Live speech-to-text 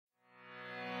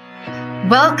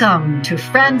Welcome to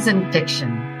Friends in Fiction,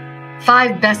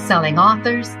 5 best-selling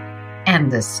authors,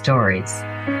 endless stories.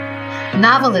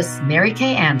 Novelists Mary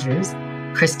Kay Andrews,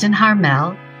 Kristen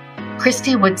Harmel,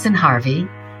 Christy Woodson Harvey,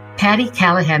 Patty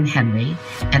Callahan Henry,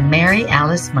 and Mary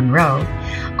Alice Monroe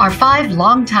are 5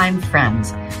 longtime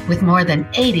friends with more than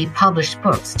 80 published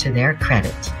books to their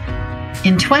credit.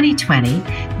 In 2020,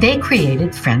 they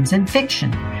created Friends in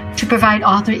Fiction to provide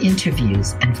author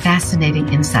interviews and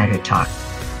fascinating insider talk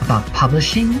about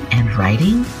publishing and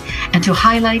writing, and to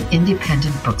highlight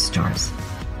independent bookstores.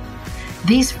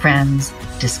 These friends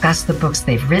discuss the books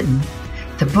they've written,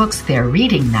 the books they're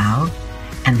reading now,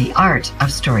 and the art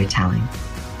of storytelling.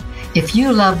 If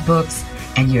you love books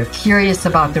and you're curious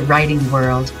about the writing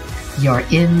world, you're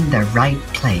in the right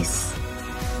place.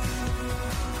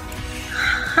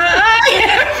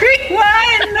 Hi,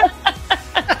 everyone!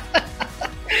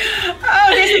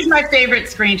 Oh, this is my favorite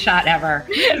screenshot ever.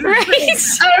 Right.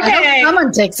 Okay.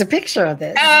 Someone takes a picture of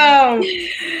this. Oh,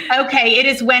 okay. It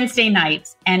is Wednesday night,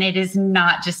 and it is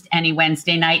not just any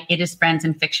Wednesday night. It is Friends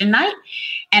in Fiction night,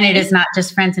 and it is not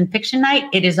just Friends in Fiction night.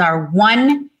 It is our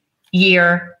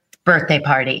 1-year birthday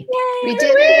party. Yay. We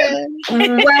did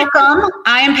it. Welcome.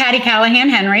 I am Patty Callahan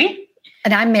Henry.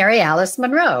 And I'm Mary Alice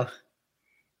Monroe.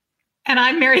 And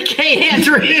I'm Mary Kay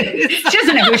Andrews. She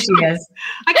doesn't know who she is.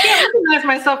 I can't recognize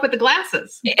myself with the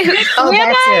glasses. Oh,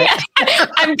 that's it.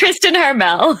 I'm Kristen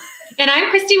Harmel. And I'm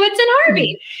Christy Woodson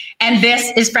Harvey. And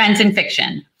this is Friends in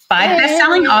Fiction. 5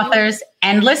 best-selling authors,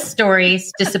 endless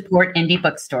stories to support indie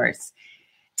bookstores.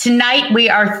 Tonight, we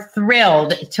are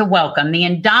thrilled to welcome the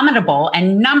indomitable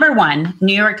and #1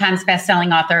 New York Times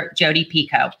bestselling author, Jodi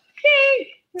Picoult.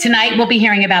 Tonight, we'll be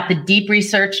hearing about the deep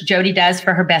research Jodi does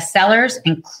for her bestsellers,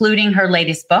 including her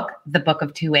latest book, The Book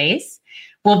of Two Ways.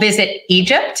 We'll visit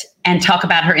Egypt and talk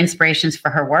about her inspirations for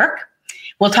her work.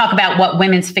 We'll talk about what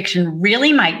women's fiction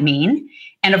really might mean.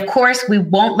 And of course, we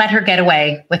won't let her get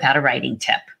away without a writing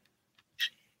tip.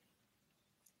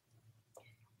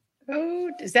 Oh,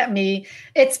 does that mean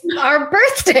it's our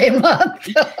birthday month?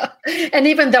 And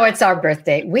even though it's our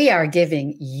birthday, we are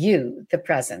giving you the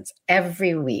presents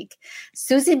every week.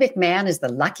 Susie McMahon is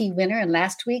the lucky winner in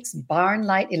last week's Barn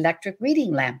Light Electric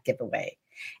Reading Lamp giveaway.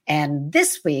 And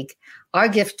this week, our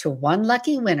gift to one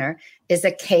lucky winner is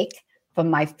a cake from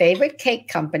my favorite cake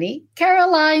company,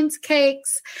 Caroline's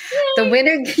Cakes. The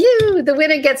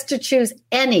winner gets to choose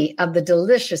any of the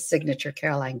delicious signature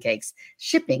Caroline cakes,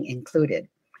 shipping included.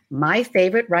 My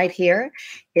favorite right here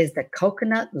is the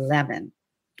coconut lemon,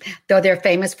 though they're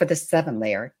famous for the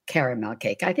 7-layer caramel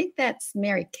cake. I think that's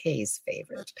Mary Kay's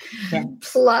favorite. Yeah.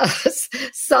 Plus,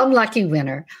 some lucky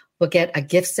winner will get a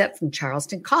gift set from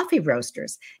Charleston Coffee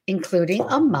Roasters, including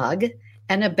a mug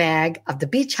and a bag of the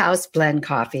Beach House Blend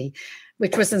coffee,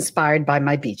 which was inspired by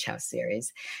my Beach House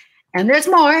series. And there's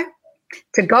more.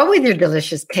 To go with your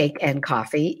delicious cake and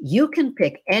coffee, you can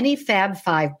pick any Fab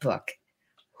 5 book.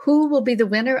 Who will be the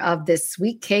winner of this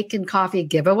sweet cake and coffee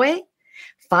giveaway?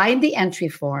 Find the entry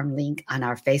form link on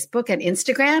our Facebook and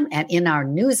Instagram and in our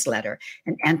newsletter,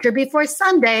 and enter before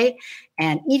Sunday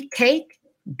and eat cake,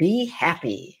 be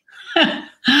happy.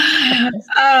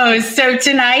 Oh, so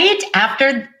tonight,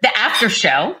 after the after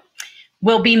show,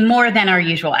 will be more than our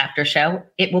usual after show.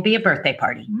 It will be a birthday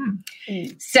party.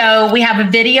 So we have a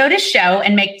video to show,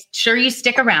 and make sure you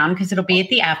stick around because it'll be at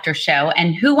the after show.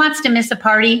 And who wants to miss a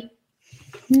party?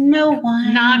 No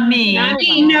one. Not me.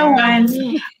 No one.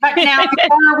 But now,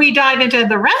 before we dive into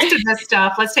the rest of this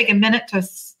stuff, let's take a minute to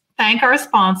thank our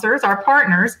sponsors, our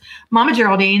partners, Mama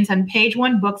Geraldine's and Page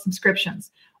One Book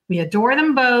Subscriptions. We adore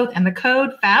them both, and the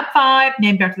code FAB5,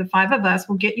 named after the 5 of us,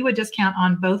 will get you a discount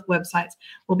on both websites.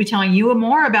 We'll be telling you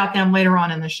more about them later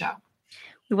on in the show.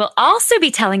 We will also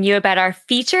be telling you about our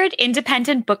featured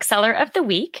independent bookseller of the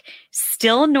week,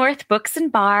 Still North Books and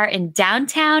Bar in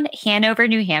downtown Hanover,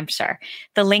 New Hampshire.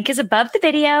 The link is above the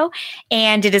video,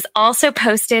 and it is also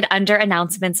posted under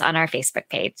announcements on our Facebook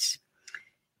page.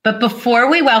 But before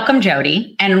we welcome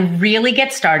Jodi and really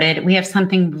get started, we have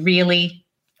something really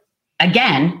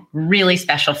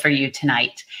special for you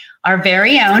tonight. Our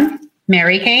very own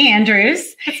Mary Kay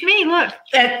Andrews. It's me, look.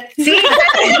 See,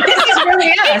 this is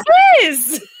really us. It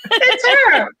is. It's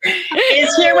her.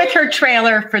 Is here with her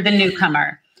trailer for The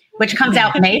Newcomer, which comes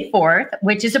out May 4th,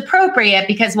 which is appropriate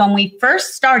because when we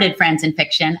first started Friends in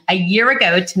Fiction a year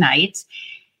ago tonight,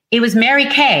 it was Mary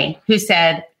Kay who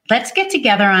said, let's get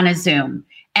together on a Zoom.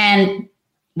 And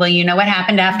well, you know what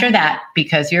happened after that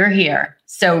because you're here.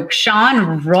 So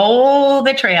Sean, roll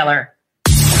the trailer.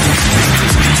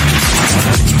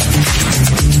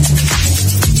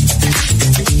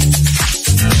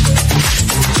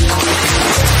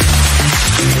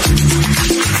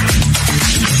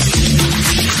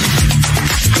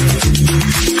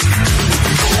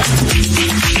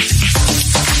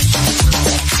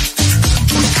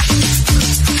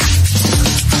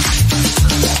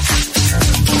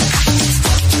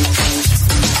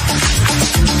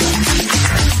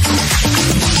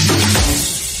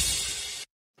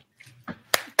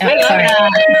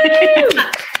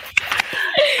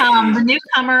 The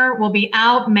Newcomer will be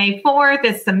out May 4th.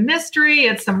 It's some mystery.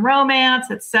 It's some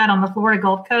romance. It's set on the Florida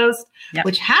Gulf Coast,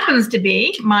 which happens to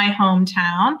be my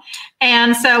hometown.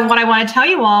 And so what I want to tell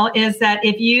you all is that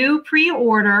if you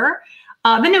pre-order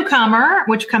The Newcomer,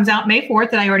 which comes out May 4th,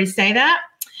 did I already say that?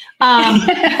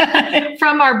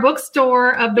 From our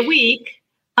bookstore of the week.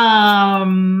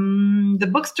 The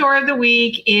bookstore of the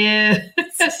week is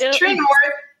True North.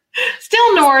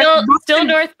 Still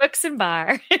North Books and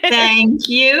Bar. Thank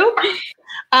you.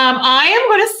 I am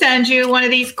going to send you one of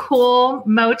these cool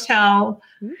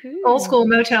old school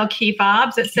motel key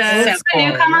fobs. It says The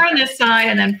Newcomer on this side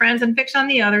and then Friends and Fiction on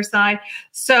the other side.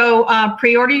 So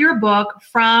pre-order your book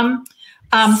from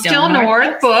Still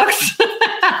North Books.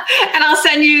 And I'll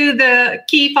send you the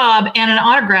key fob and an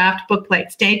autographed book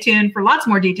plate. Stay tuned for lots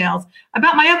more details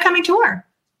about my upcoming tour.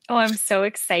 Oh, I'm so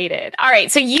excited. All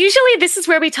right. So usually this is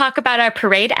where we talk about our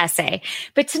parade essay,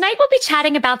 but tonight we'll be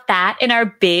chatting about that in our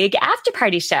big after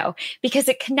party show because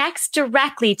it connects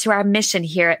directly to our mission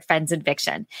here at Friends and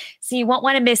Fiction. So you won't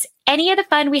want to miss any of the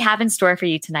fun we have in store for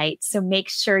you tonight. So make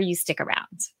sure you stick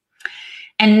around.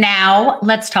 And now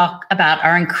let's talk about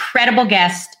our incredible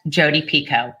guest, Jodi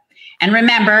Picoult. And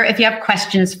remember, if you have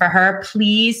questions for her,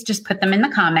 please just put them in the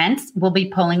comments. We'll be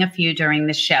pulling a few during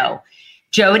the show.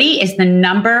 Jodi is the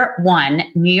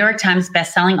 #1 New York Times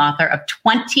bestselling author of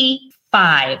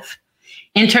 25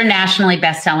 internationally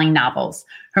bestselling novels.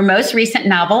 Her most recent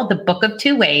novel, The Book of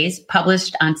Two Ways,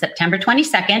 published on September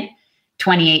 22nd,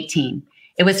 2018.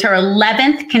 It was her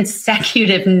 11th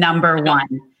consecutive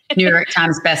 #1 New York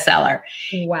Times bestseller.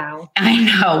 Wow. I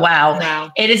know.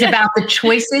 Wow. It is about the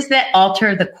choices that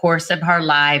alter the course of our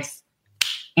lives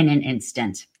in an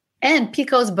instant. And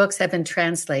Picoult's books have been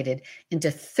translated into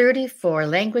 34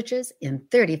 languages in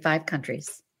 35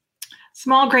 countries.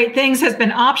 Small Great Things has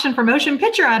been optioned for motion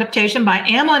picture adaptation by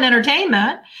Amblin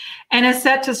Entertainment and is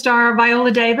set to star Viola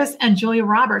Davis and Julia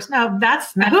Roberts. Now, who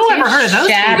ever heard of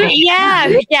those people? Yeah,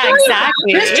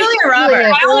 exactly. Who's Julia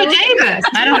Roberts? Viola Davis.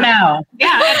 I don't know.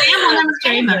 Yeah, Amblin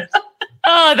Entertainment.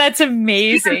 Oh, that's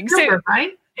amazing. Super,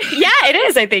 right? Yeah, it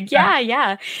is, I think.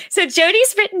 Yeah. So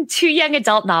Jodi's written 2 young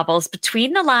adult novels,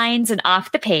 Between the Lines and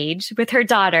Off the Page, with her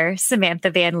daughter, Samantha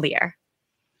Van Leer.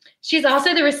 She's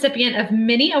also the recipient of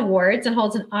many awards and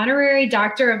holds an honorary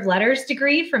Doctor of Letters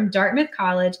degree from Dartmouth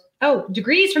College. Oh,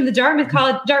 degrees from the Dartmouth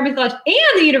College and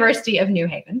the University of New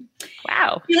Haven.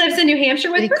 Wow. She lives in New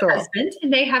Hampshire with Pretty her cool. husband,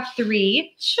 and they have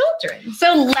 3 children.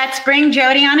 So let's bring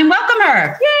Jodi on and welcome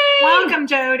her. Yay! Welcome,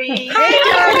 Jodi.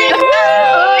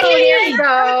 Oh, here you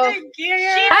go.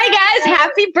 Hi guys,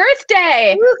 happy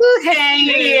birthday!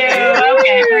 Thank you.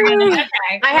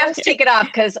 Okay. I have to take it off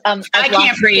because I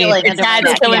can't breathe. It's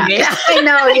killing me. I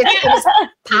know, it's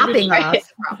popping off.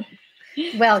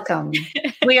 Welcome.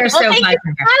 We are so thank glad you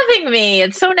you're here. for having me.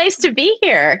 It's so nice to be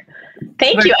here.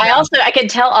 Thank We're you. glad. I can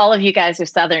tell all of you guys are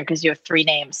Southern because you have 3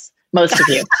 names. Most of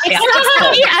you.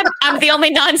 I'm the only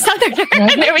non-Southerner.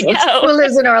 There we Who go.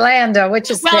 lives in Orlando, which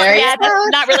is Well, very yeah, that's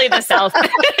not really the South.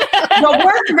 Well,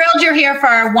 we're thrilled you're here for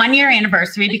our 1-year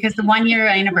anniversary because the 1-year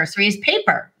anniversary is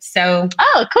paper. So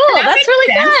Oh, cool. That's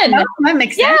really fun. No, that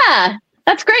makes sense. Yeah.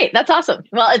 That's great. That's awesome.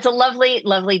 Well, it's a lovely,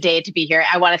 lovely day to be here.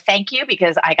 I want to thank you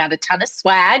because I got a ton of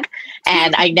swag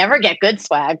and I never get good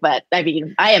swag, but I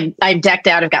mean, I'm decked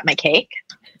out. I've got my cake.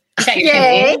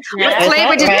 Yay. What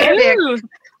flavor did you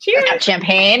pick? I got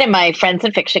champagne in my Friends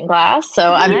and Fiction glass.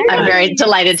 So I'm very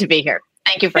delighted to be here.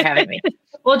 Thank you for having me.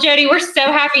 Well, Jodi, we're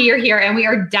so happy you're here, and we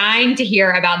are dying to hear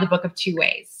about the Book of Two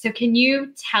Ways. So can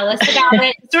you tell us about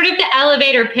it? Sort of the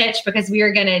elevator pitch, because we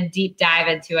are going to deep dive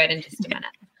into it in just a minute.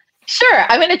 Sure.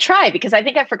 I'm going to try because I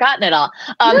think I've forgotten it all.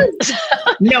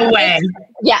 No way.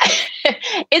 Yeah.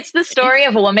 It's the story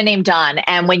of a woman named Dawn.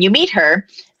 And when you meet her,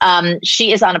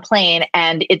 she is on a plane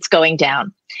and it's going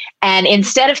down. And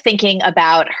instead of thinking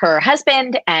about her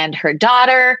husband and her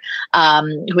daughter,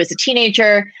 who is a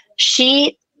teenager,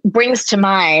 she brings to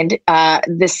mind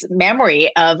this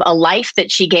memory of a life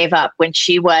that she gave up when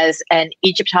she was an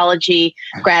Egyptology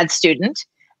grad student.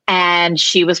 And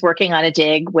she was working on a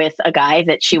dig with a guy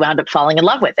that she wound up falling in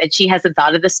love with. And she hasn't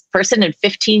thought of this person in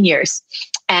 15 years.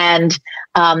 And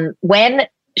when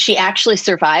she actually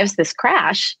survives this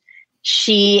crash,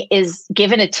 she is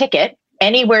given a ticket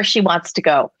anywhere she wants to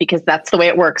go, because that's the way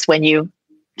it works when you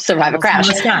survive a crash.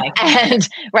 And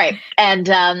right. And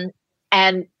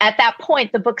at that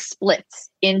point, the book splits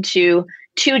into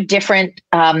two different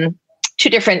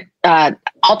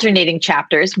alternating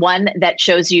chapters. One that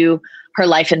shows you her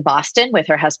life in Boston with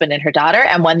her husband and her daughter,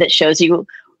 and one that shows you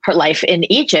her life in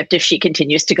Egypt if she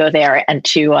continues to go there and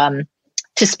to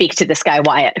to speak to this guy,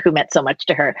 Wyatt, who meant so much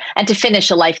to her, and to finish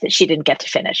a life that she didn't get to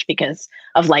finish because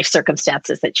of life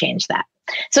circumstances that changed that.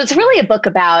 So it's really a book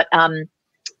about,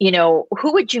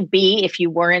 who would you be if you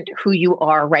weren't who you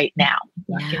are right now?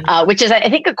 Which is, I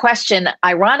think, a question,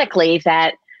 ironically,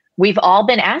 that we've all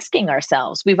been asking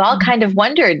ourselves. We've all kind of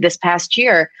wondered this past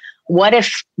year, what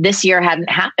if this year hadn't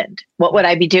happened? What would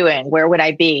I be doing? Where would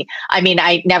I be? I mean,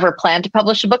 I never planned to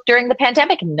publish a book during the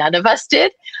pandemic. None of us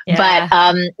did. Yeah.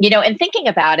 But, in thinking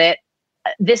about it,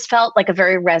 this felt like a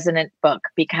very resonant book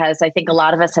because I think a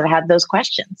lot of us have had those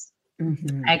questions.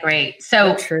 Mm-hmm. I agree.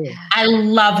 So I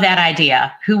love that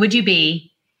idea. Who would you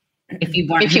be if you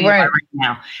weren't right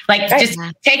now? Like, just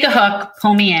take a hook,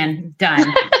 pull me in,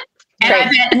 done. And I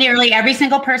bet nearly every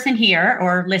single person here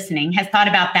or listening has thought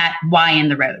about that why in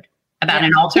the road, about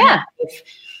an alternate life,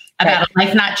 about a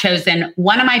life not chosen.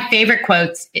 One of my favorite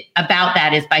quotes about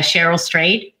that is by Cheryl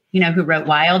Strayed, who wrote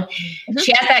Wild. Mm-hmm.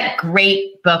 She has that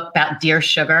great book about Dear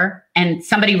Sugar, and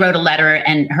somebody wrote a letter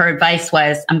and her advice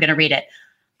was, I'm going to read it.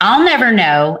 I'll never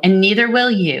know, and neither will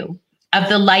you, of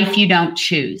the life you don't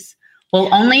choose.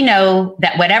 We'll only know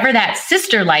that whatever that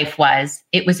sister life was,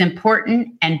 it was important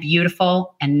and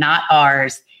beautiful and not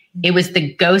ours. It was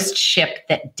the ghost ship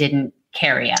that didn't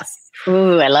carry us.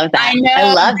 Ooh, I love that. I know.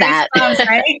 I love that. Sounds,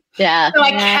 right? Yeah. So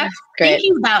I kept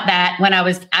thinking about that when I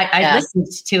listened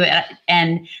to it,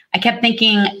 and I kept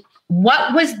thinking,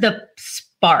 what was the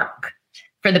spark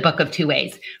for the Book of Two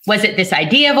Ways? Was it this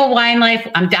idea of a wine life?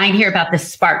 I'm dying to hear about the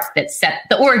sparks that set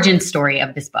the origin story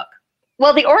of this book.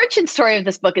 Well, the origin story of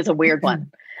this book is a weird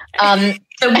one. The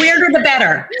weirder, the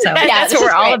better. So that's what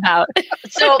we're all about.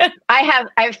 So I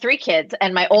have 3 kids,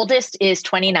 and my oldest is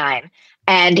 29.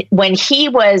 And when he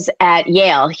was at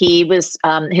Yale, he was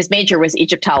his major was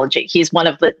Egyptology. He's one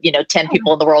of the 10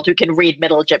 people in the world who can read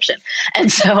Middle Egyptian,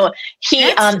 and so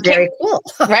he very cool,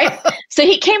 right? So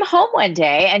he came home one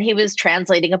day and he was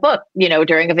translating a book,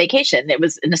 during a vacation. It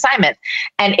was an assignment,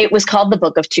 and it was called The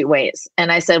Book of Two Ways.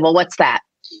 And I said, "Well, what's that?"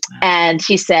 And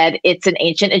he said, it's an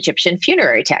ancient Egyptian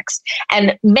funerary text.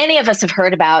 And many of us have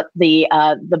heard about the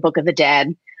Book of the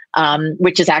Dead,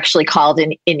 which is actually called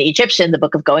in Egyptian, the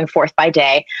Book of Going Forth by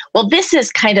Day. Well, this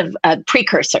is kind of a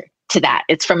precursor to that.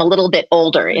 It's from a little bit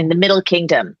older, in the Middle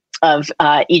Kingdom of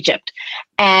Egypt.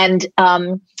 And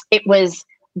it was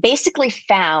basically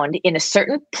found in a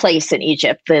certain place in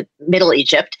Egypt, the Middle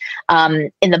Egypt,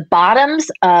 in the bottoms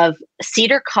of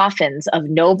cedar coffins of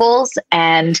nobles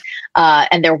and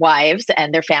their wives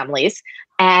and their families.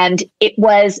 And it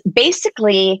was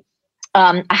basically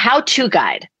a how-to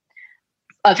guide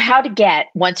of how to get,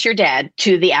 once you're dead,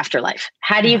 to the afterlife.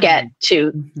 How do you get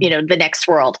to, the next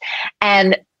world?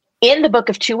 And in the Book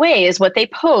of Two Ways, what they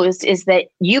posed is that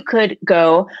you could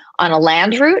go on a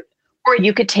land route or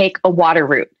you could take a water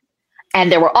route.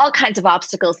 And there were all kinds of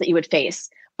obstacles that you would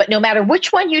face. But no matter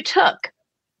which one you took,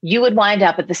 you would wind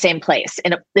up at the same place.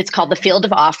 And it's called the Field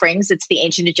of Offerings. It's the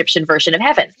ancient Egyptian version of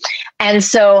heaven. And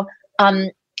so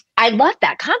I loved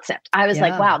that concept. I was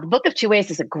like, wow, the Book of Two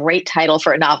Ways is a great title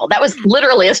for a novel. That was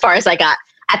literally as far as I got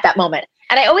at that moment.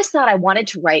 And I always thought I wanted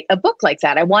to write a book like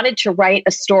that. I wanted to write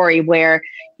a story where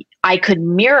I could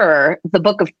mirror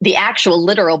the actual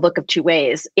literal Book of Two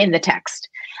Ways in the text.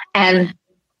 And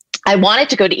I wanted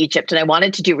to go to Egypt and I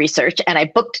wanted to do research, and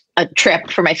I booked a trip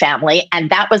for my family. And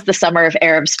that was the summer of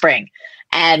Arab Spring.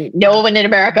 And no one in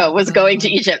America was going to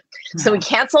Egypt. So we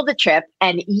canceled the trip.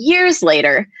 And years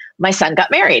later, my son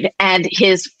got married, and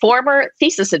his former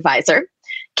thesis advisor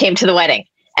came to the wedding.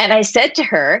 And I said to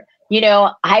her,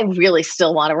 I really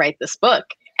still want to write this book.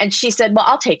 And she said, well,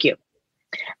 I'll take you.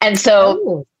 And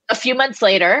so a few months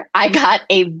later, I got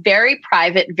a very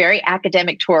private, very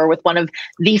academic tour with one of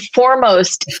the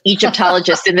foremost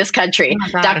Egyptologists in this country,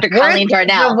 Dr. Colleen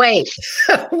Darnell. Wait.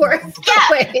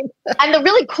 And the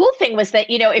really cool thing was that,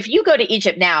 if you go to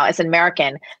Egypt now as an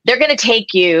American, they're going to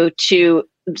take you to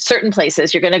certain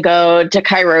places. You're going to go to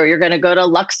Cairo, you're going to go to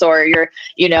Luxor, you're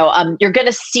going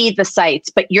to see the sites,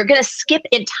 but you're going to skip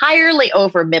entirely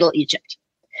over Middle Egypt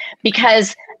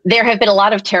because there have been a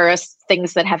lot of terrorist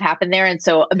things that have happened there. And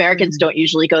so Americans don't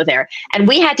usually go there. And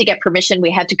we had to get permission. We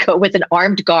had to go with an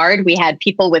armed guard. We had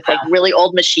people with really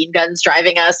old machine guns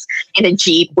driving us in a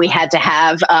Jeep. We had to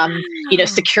have,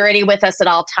 security with us at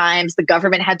all times. The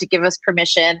government had to give us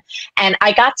permission. And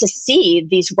I got to see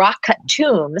these rock cut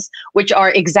tombs, which are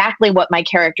exactly what my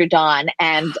character Dawn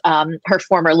and her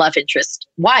former love interest,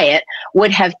 Wyatt,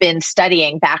 would have been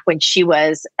studying back when she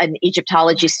was an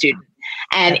Egyptology student.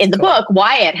 And in the book,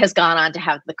 Wyatt has gone on to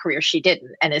have the career she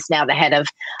didn't, and is now the head of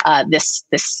this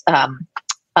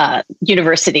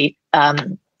university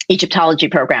Egyptology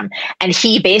program. And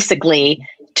he basically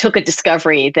took a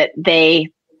discovery that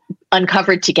they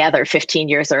uncovered together 15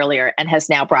 years earlier and has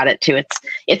now brought it to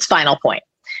its final point.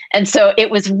 And so it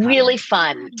was really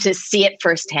fun to see it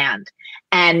firsthand.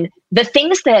 And the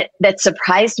things that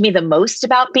surprised me the most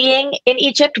about being in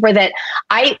Egypt were that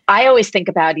I always think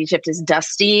about Egypt as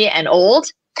dusty and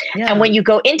old. Yeah. And when you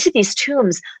go into these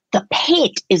tombs, the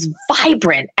paint is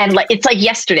vibrant and it's like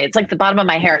yesterday. It's like the bottom of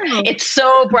my hair. It's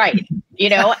so bright,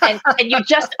 and you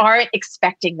just aren't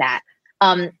expecting that.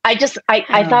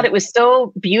 I thought it was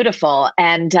so beautiful,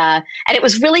 and it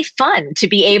was really fun to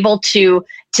be able to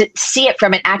see it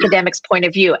from an academic's point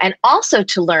of view, and also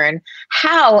to learn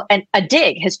how a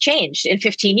dig has changed in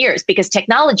 15 years because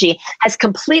technology has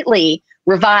completely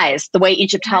revised the way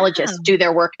Egyptologists do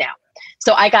their work now.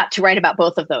 So I got to write about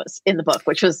both of those in the book,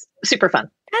 which was super fun.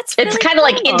 It's really kind of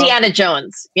like Indiana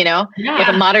Jones, like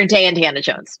a modern day Indiana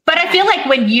Jones. But I feel like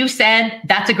when you said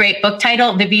that's a great book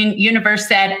title, the universe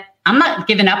said, I'm not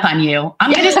giving up on you.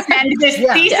 I'm going to send this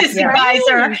thesis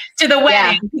advisor to the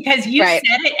wedding because you said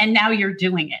it and now you're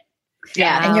doing it.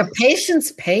 Yeah. And your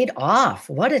patience paid off.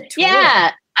 What a tool.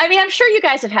 Yeah. I mean, I'm sure you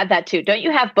guys have had that too. Don't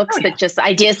you have books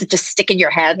ideas that just stick in your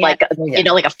head like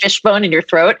a fishbone in your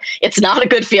throat? It's not a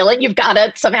good feeling. You've got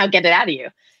to somehow get it out of you.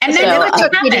 And they never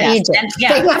took me to Egypt.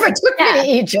 They never took me to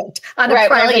Egypt. Right.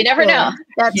 Well, you never know.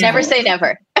 Never say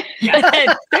never.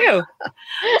 That's true.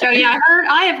 So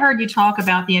I have heard you talk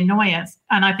about the annoyance,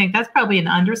 and I think that's probably an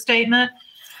understatement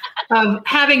of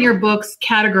having your books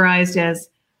categorized as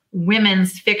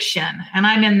women's fiction. And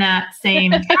I'm in that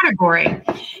same category.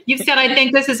 You've said, I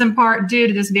think this is in part due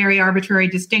to this very arbitrary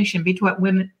distinction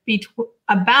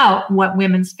about what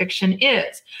women's fiction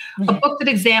is. Mm-hmm. A book that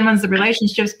examines the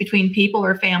relationships between people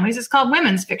or families is called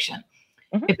women's fiction.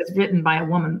 Mm-hmm. If it's written by a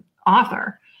woman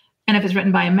author. And if it's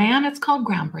written by a man, it's called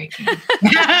groundbreaking.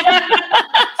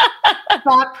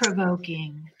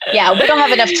 Thought-provoking. Yeah, we don't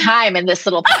have enough time in this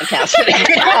little podcast.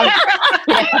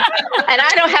 And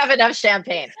I don't have enough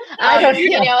champagne. We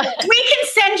can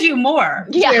send you more.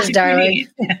 Yeah, cheers, darling.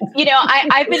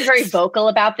 I've been very vocal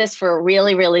about this for a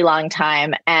really, really long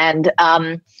time. And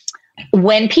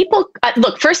when people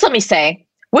look, first let me say,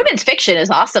 women's fiction is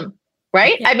awesome,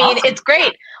 right? I mean, it's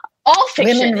great. All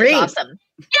fiction is awesome.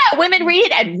 Yeah, women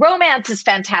read, and romance is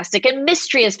fantastic, and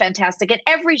mystery is fantastic, and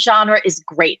every genre is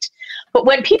great. But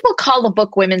when people call a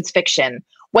book women's fiction,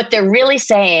 what they're really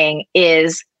saying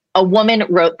is a woman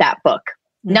wrote that book.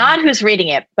 Mm-hmm. Not who's reading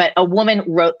it, but a woman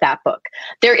wrote that book.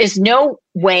 There is no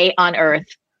way on earth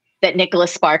that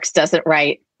Nicholas Sparks doesn't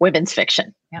write women's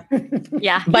fiction. Yep.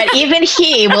 Yeah. But even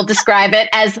he will describe it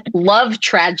as love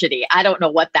tragedy. I don't know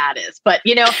what that is, but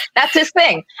that's his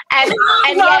thing. And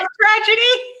love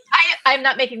tragedy. I'm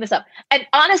not making this up. And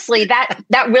honestly, that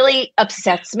really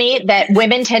upsets me that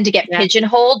women tend to get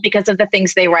pigeonholed because of the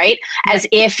things they write, as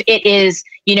if it is,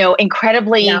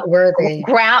 incredibly not worthy.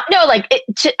 No,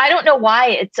 I don't know why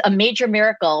it's a major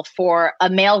miracle for a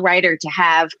male writer to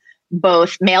have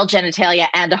both male genitalia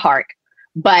and a heart.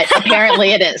 But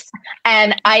apparently it is.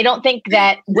 And I don't think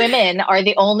that women are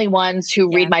the only ones who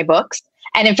read my books.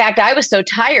 And in fact, I was so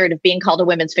tired of being called a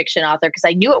women's fiction author because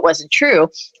I knew it wasn't true.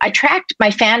 I tracked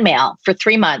my fan mail for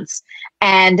 3 months,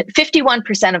 and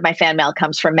 51% of my fan mail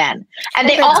comes from men. And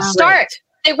they all start,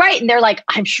 they write, and they're like,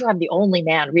 I'm sure I'm the only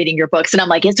man reading your books. And I'm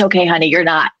like, it's okay, honey, you're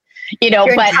not.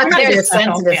 But there's a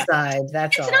sensitive side.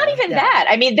 That's it's not even that.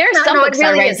 I mean, there's some books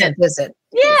really I write. Is it?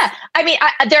 Yeah. I mean,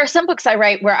 there are some books I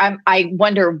write where I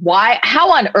wonder how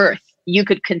on earth you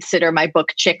could consider my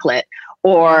book chick lit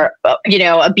or,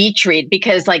 a beach read,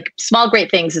 because Small Great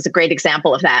Things is a great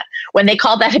example of that. When they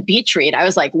called that a beach read, I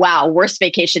was like, wow, worst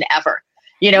vacation ever,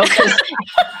 because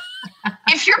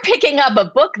if you're picking up a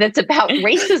book that's about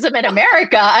racism in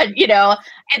America,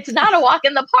 it's not a walk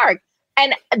in the park.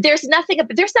 And there's not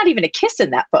even a kiss in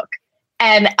that book.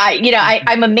 And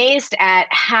I'm amazed at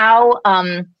how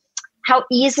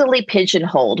easily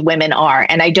pigeonholed women are.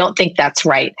 And I don't think that's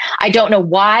right. I don't know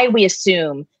why we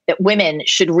assume that women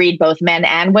should read both men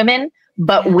and women,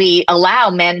 but we allow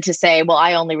men to say, well,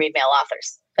 I only read male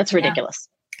authors. That's ridiculous.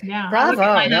 Yeah. Bravo.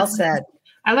 Well said.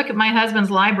 I look at my husband's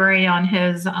library on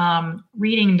his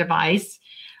reading device,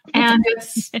 and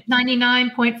it's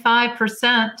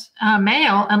 99.5%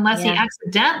 male, unless he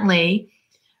accidentally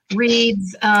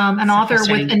reads an author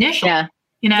with initials.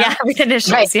 Yeah. With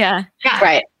initials. Right. Yeah.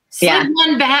 Right. Slid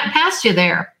one past you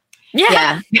there.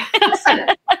 Yeah.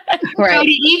 Right.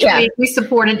 Jodi, each week we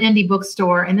support an indie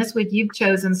bookstore, and this week you've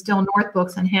chosen Still North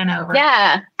Books in Hanover.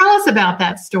 Yeah. Tell us about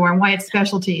that store and why it's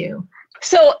special to you.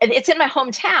 So it's in my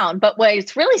hometown, but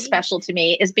what's really special to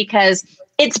me is because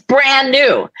it's brand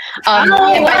new. By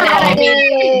that I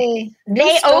mean,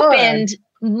 they opened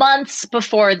months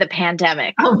before the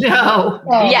pandemic. Oh no.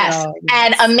 Yes.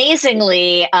 And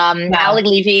amazingly, Oh, yes. no. And amazingly, Ali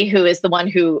Levy, who is the one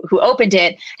who opened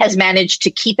it, has managed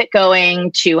to keep it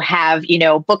going, to have,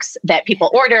 books that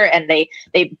people order and they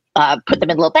put them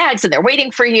in little bags and they're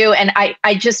waiting for you. And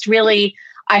I just really,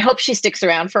 I hope she sticks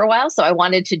around for a while. So I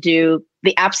wanted to do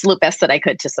the absolute best that I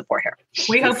could to support her.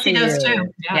 We hope she does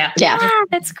too. Yeah.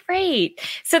 That's great.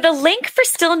 So the link for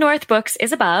Still North Books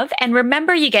is above. And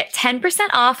remember, you get 10%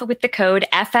 off with the code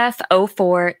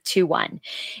FF0421.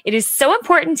 It is so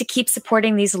important to keep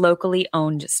supporting these locally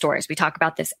owned stores. We talk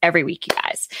about this every week, you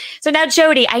guys. So now,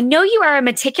 Jodi, I know you are a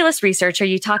meticulous researcher.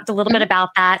 You talked a little bit about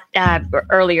that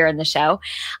earlier in the show.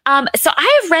 So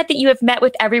I have read that you have met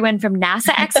with everyone from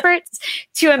NASA experts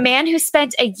to a man who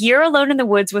spent a year alone in the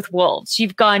woods with wolves.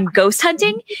 You've gone ghost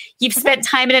hunting. You've spent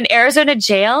time in an Arizona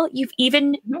jail. You've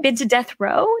even been to death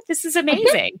row. This is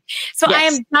amazing. So I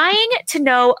am dying to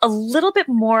know a little bit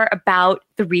more about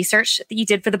the research that you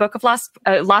did for the Book of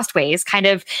Lost Ways, kind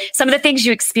of some of the things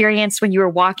you experienced when you were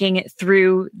walking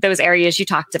through those areas you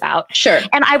talked about. Sure.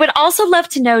 And I would also love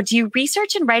to know, do you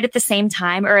research and write at the same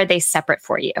time, or are they separate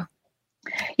for you?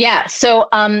 Yeah. So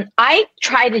I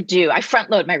front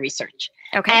load my research.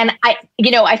 Okay. And I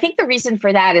think the reason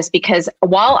for that is because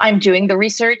while I'm doing the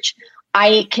research,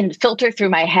 I can filter through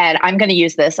my head. I'm going to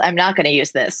use this. I'm not going to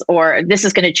use this, or this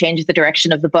is going to change the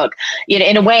direction of the book.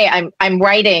 In a way, I'm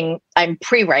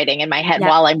pre-writing in my head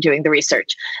while I'm doing the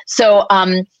research. So,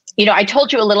 I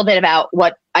told you a little bit about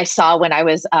what I saw when I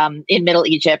was in Middle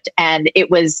Egypt, and it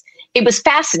was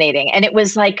fascinating. And it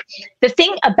was like the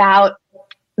thing about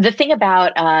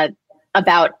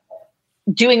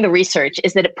doing the research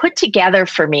is that it put together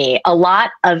for me a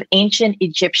lot of ancient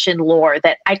Egyptian lore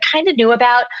that I kind of knew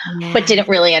about, but didn't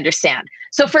really understand.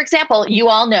 So for example, you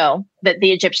all know that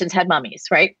the Egyptians had mummies,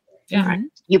 right? Yeah.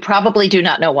 You probably do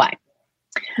not know why.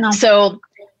 No. So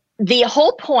the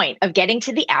whole point of getting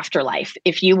to the afterlife,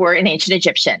 if you were an ancient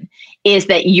Egyptian, is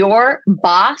that your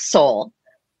Ba soul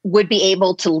would be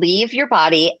able to leave your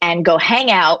body and go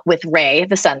hang out with Re,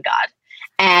 the sun god,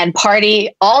 and party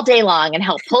all day long and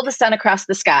help pull the sun across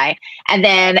the sky. And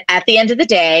then at the end of the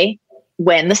day,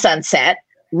 when the sun set,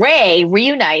 Re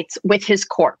reunites with his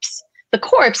corpse. The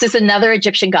corpse is another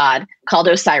Egyptian god called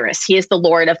Osiris. He is the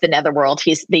lord of the netherworld.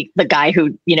 He's the guy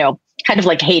who, kind of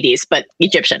like Hades, but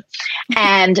Egyptian.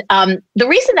 And the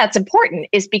reason that's important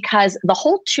is because the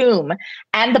whole tomb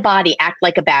and the body act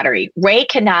like a battery. Re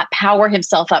cannot power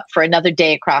himself up for another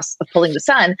day across of pulling the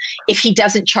sun if he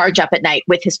doesn't charge up at night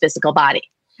with his physical body.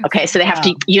 Okay, so they have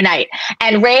to unite.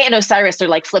 And Re and Osiris are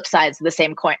like flip sides of the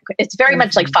same coin. It's very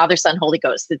much like Father, Son, Holy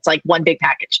Ghost. It's like one big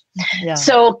package. Yeah.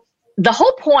 So the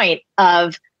whole point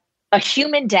of a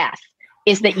human death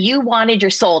is that you wanted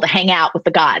your soul to hang out with the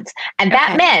gods. And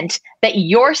that meant that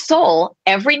your soul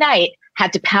every night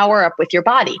had to power up with your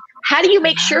body. How do you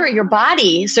make sure your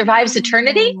body survives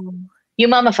eternity? You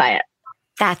mummify it.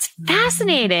 That's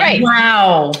fascinating. Right.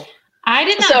 Wow. I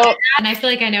did not know that, and I feel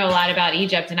like I know a lot about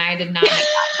Egypt, and I did not know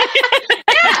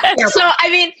that. Yeah. So,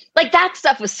 that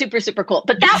stuff was super, super cool.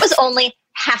 But that was only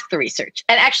half the research,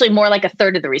 and actually more like a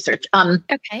third of the research.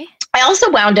 Okay. I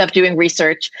also wound up doing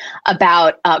research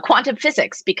about quantum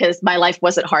physics because my life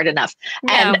wasn't hard enough.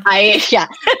 No. And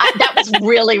that was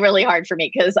really, really hard for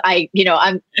me because I'm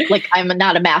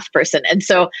not a math person. And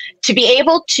so to be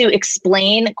able to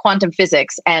explain quantum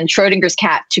physics and Schrodinger's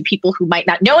cat to people who might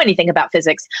not know anything about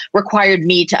physics required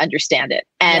me to understand it.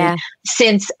 And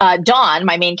since Dawn,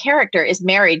 my main character, is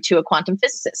married to a quantum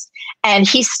physicist, and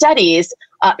he studies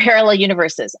parallel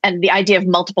universes and the idea of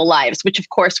multiple lives, which of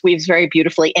course weaves very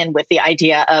beautifully in with the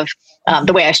idea of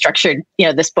the way I structured,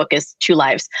 this book is 2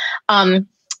 lives. And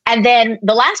then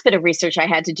the last bit of research I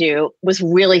had to do was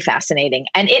really fascinating.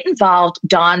 And it involved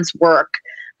Dawn's work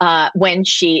when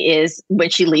she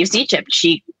leaves Egypt.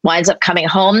 She winds up coming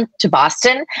home to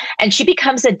Boston and she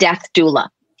becomes a death doula.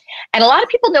 And a lot of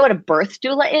people know what a birth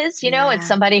doula is. It's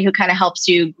somebody who kind of helps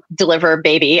you deliver a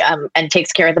baby and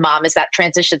takes care of the mom as that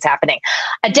transition's happening.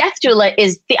 A death doula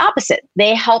is the opposite.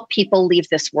 They help people leave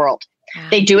this world.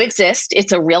 They do exist.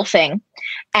 It's a real thing.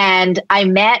 And I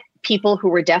met people who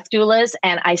were death doulas,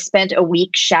 and I spent a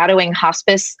week shadowing a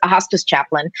hospice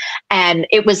chaplain. And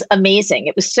it was amazing.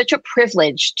 It was such a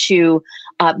privilege to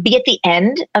be at the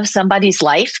end of somebody's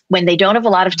life when they don't have a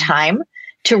lot of time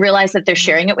to realize that they're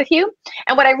sharing it with you.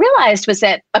 And what I realized was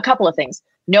that a couple of things.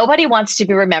 Nobody wants to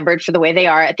be remembered for the way they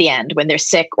are at the end when they're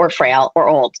sick or frail or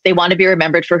old. They want to be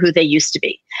remembered for who they used to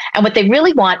be. And what they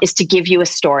really want is to give you a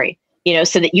story,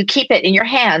 so that you keep it in your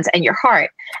hands and your heart.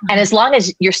 And as long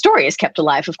as your story is kept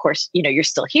alive, of course, you're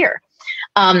still here.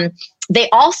 They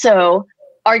also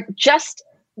are just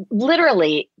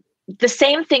literally the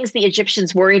same things the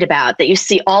Egyptians worried about that you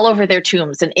see all over their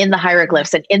tombs and in the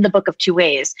hieroglyphs and in the Book of Two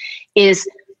Ways is,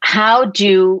 how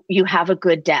do you have a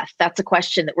good death? That's a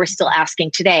question that we're still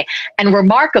asking today. And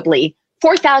remarkably,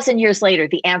 4,000 years later,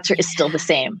 the answer is still the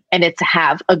same. And it's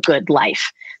have a good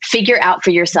life. Figure out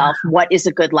for yourself what is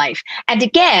a good life. And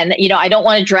again, I don't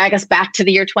want to drag us back to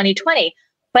the year 2020,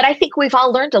 but I think we've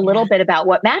all learned a little bit about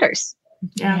what matters.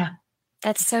 Yeah.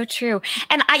 That's so true.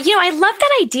 And I love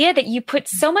that idea that you put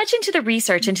so much into the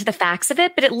research, into the facts of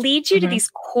it, but it leads you to these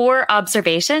core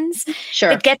observations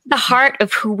that get to the heart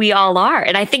of who we all are.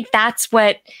 And I think that's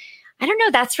what, I don't know,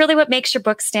 that's really what makes your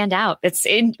book stand out. It's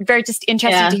very just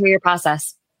interesting to hear your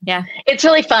process. Yeah. It's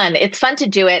really fun. It's fun to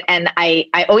do it. And I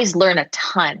always learn a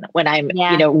ton when I'm,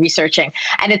 researching.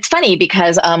 And it's funny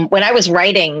because when I was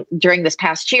writing during this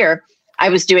past year, I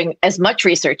was doing as much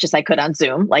research as I could on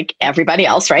Zoom, like everybody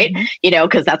else, right?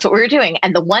 Because that's what we were doing.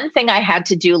 And the one thing I had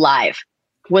to do live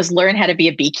was learn how to be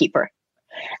a beekeeper.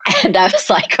 And I was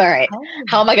like, all right,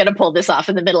 how am I going to pull this off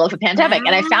in the middle of a pandemic?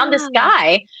 And I found this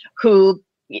guy who,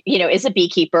 is a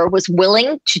beekeeper, was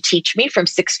willing to teach me from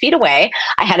 6 feet away.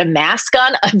 I had a mask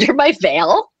on under my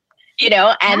veil,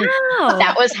 and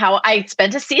that was how I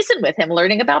spent a season with him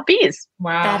learning about bees.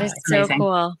 Wow. That is so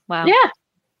cool. Wow. Yeah.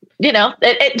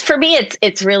 For me,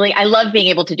 it's really, I love being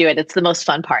able to do it. It's the most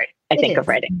fun part, I think, of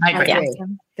writing. I agree.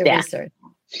 The research.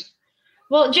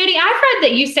 Well, Jodi, I've read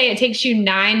that you say it takes you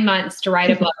 9 months to write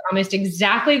a book, almost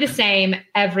exactly the same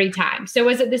every time. So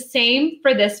was it the same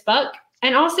for this book?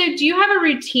 And also, do you have a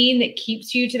routine that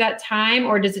keeps you to that time,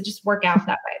 or does it just work out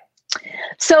that way?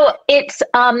 So it's,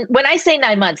 when I say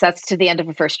 9 months, that's to the end of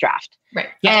a first draft. Right.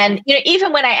 Yeah. And,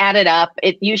 even when I add it up,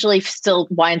 it usually still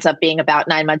winds up being about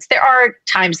 9 months. There are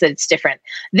times that it's different.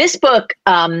 This book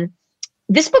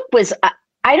was,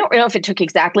 I don't know if it took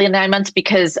exactly 9 months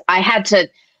because I had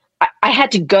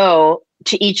to go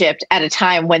to Egypt at a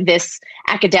time when this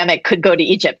academic could go to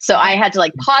Egypt. So I had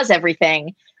to pause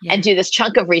everything and do this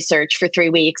chunk of research for 3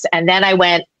 weeks. And then I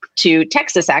went to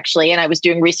Texas actually, and I was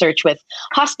doing research with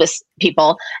hospice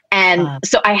people. And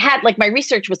so I had my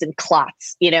research was in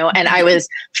clots, and I was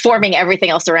forming everything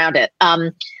else around it.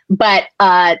 But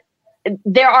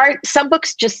there are some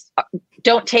books just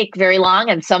don't take very long,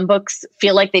 and some books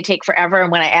feel like they take forever.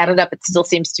 And when I add it up, it still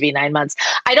seems to be 9 months.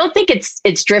 I don't think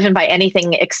it's driven by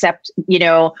anything except,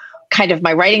 kind of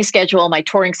my writing schedule, my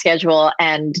touring schedule,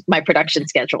 and my production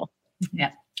schedule. Yeah.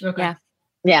 Okay.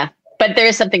 Yeah. But there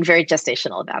is something very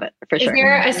gestational about it, for sure. Is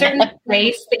there a certain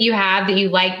place that you have that you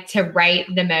like to write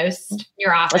the most?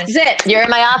 Your office? This is it. You're in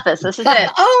my office. This is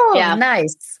it. Oh, yeah.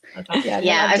 Nice.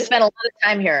 Yeah, I've spent a lot of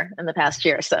time here in the past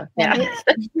year. So, yeah.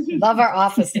 Love our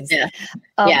offices. Yeah.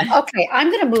 Okay, I'm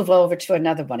going to move over to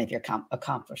another one of your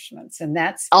accomplishments, and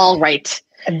that's all right.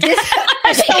 There's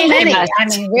so many. I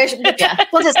mean,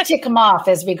 we'll just tick them off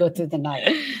as we go through the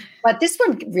night. But this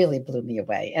one really blew me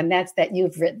away, and that's that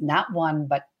you've written not one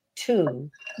but 2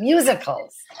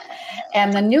 musicals.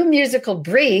 And the new musical,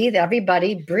 Breathe,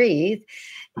 Everybody Breathe,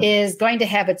 is going to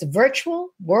have its virtual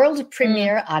world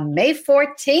premiere on May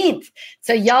 14th.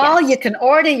 So y'all, you can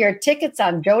order your tickets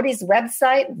on Jodi's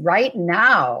website right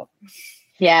now.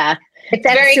 Yeah. It's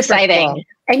very exciting. Cool.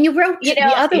 And you wrote the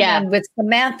other one with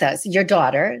Samantha, your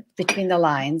daughter, Between the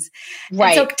Lines.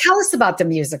 Right. And so tell us about the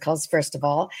musicals, first of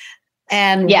all,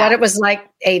 and what it was like,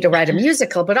 to write a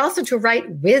musical, but also to write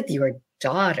with your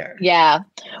daughter. Yeah.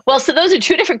 Well, so those are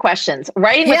 2 different questions.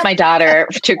 Writing with my daughter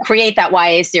to create that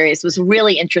YA series was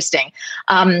really interesting.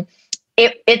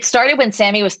 It started when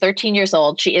Sammy was 13 years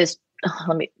old. She is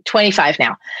 25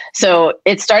 now. So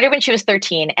it started when she was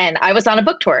 13, and I was on a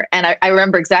book tour, and I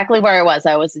remember exactly where I was.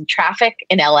 I was in traffic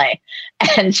in LA,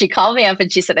 and she called me up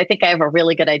and she said, I think I have a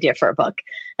really good idea for a book.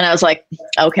 And I was like,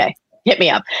 okay. Hit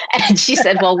me up. And she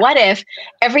said, well, what if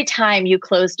every time you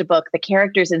closed a book, the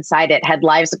characters inside it had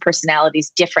lives and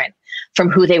personalities different from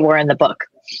who they were in the book?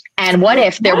 And what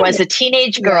if there was a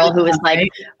teenage girl who was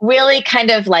really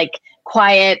kind of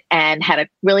quiet and had a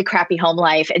really crappy home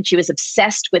life, and she was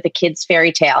obsessed with a kid's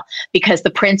fairy tale because the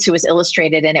prince who was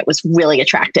illustrated in it was really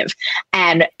attractive,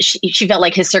 and she felt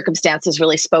like his circumstances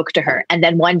really spoke to her. And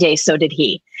then one day, so did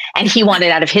he, and he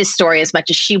wanted out of his story as much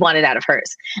as she wanted out of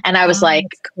hers. And I was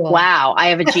cool. Wow, I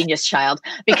have a genius child,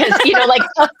 because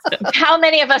how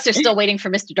many of us are still waiting for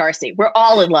Mr. Darcy? We're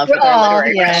all in love with our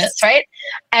literary crushes, right?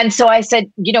 And so I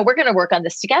said, we're going to work on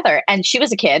this together. And she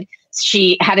was a kid.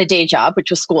 She had a day job,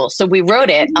 which was school. So we wrote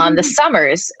it on the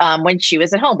summers when she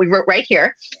was at home. We wrote right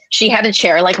here. She had a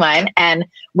chair like mine, and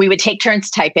we would take turns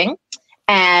typing.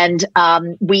 And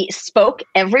we spoke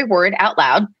every word out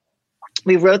loud.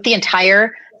 We wrote the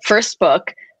entire first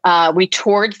book We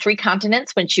toured 3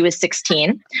 continents when she was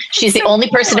 16. She's the only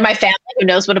person in my family who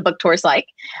knows what a book tour is like.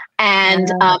 And,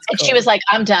 and she was like,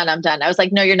 I'm done. I was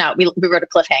like, no, you're not. We wrote a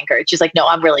cliffhanger. And she's like, no,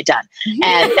 I'm really done.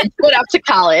 And then went up to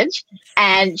college,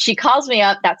 and she calls me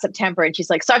up that September, and she's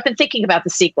like, so I've been thinking about the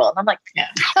sequel. And I'm like,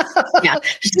 yeah.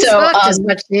 So as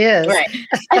much she is. Right.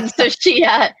 And so she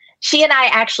and I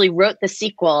actually wrote the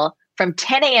sequel from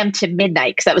 10 a.m. to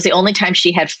midnight, because that was the only time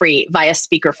she had free, via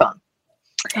speakerphone.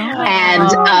 And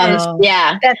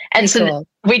so cool.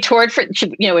 we toured for,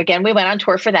 again, we went on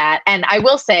tour for that. And I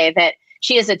will say that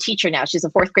she is a teacher now. She's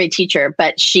a 4th grade teacher,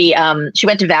 but she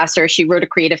went to Vassar. She wrote a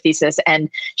creative thesis,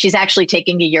 and she's actually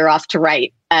taking a year off to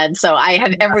write. And so I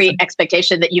have every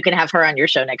expectation that you can have her on your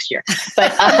show next year.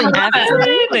 But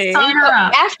Absolutely.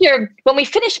 when we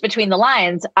finished Between the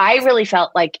Lines, I really felt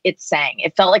like it sang.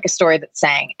 It felt like a story that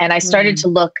sang. And I started to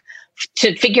look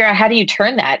to figure out, how do you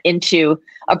turn that into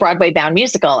a Broadway-bound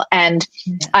musical? And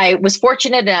I was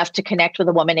fortunate enough to connect with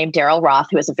a woman named Daryl Roth,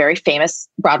 who is a very famous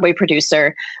Broadway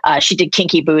producer. She did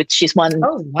Kinky Boots. She's won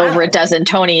over a dozen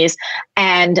Tonys.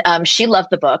 And she loved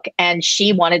the book, and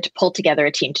she wanted to pull together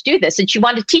a team to do this. And she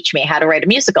wanted to teach me how to write a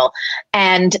musical.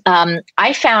 And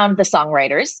I found the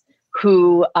songwriters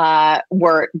who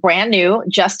were brand new,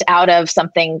 just out of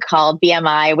something called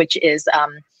BMI, which is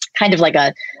kind of like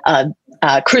a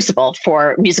crucible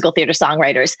for musical theater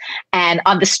songwriters. And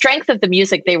on the strength of the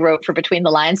music they wrote for Between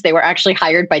the Lines, they were actually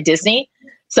hired by Disney.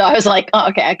 So I was like, oh,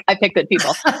 okay, I picked good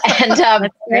people.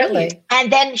 And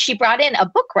and then she brought in a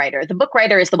book writer. The book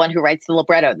writer is the one who writes the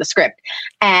libretto, the script.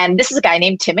 And this is a guy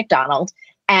named Tim McDonald.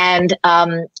 And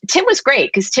Tim was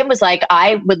great, because Tim was like,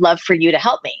 I would love for you to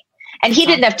help me. And he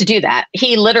didn't have to do that.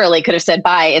 He literally could have said,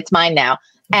 bye, it's mine now.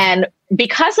 And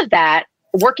because of that,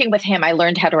 working with him, I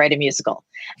learned how to write a musical.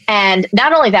 And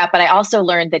not only that, but I also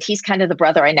learned that he's kind of the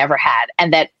brother I never had,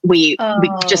 and that we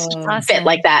just fit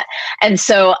like that. And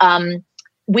so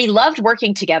we loved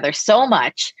working together so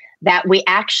much that we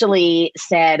actually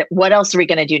said, what else are we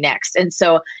going to do next? And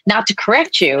so, not to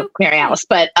correct you, Mary Alice,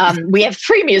 but we have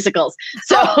 3 musicals.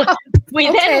 So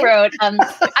we then wrote,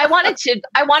 I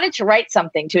wanted to write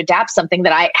something, to adapt something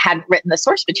that I hadn't written the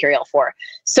source material for.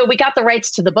 So we got the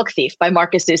rights to The Book Thief by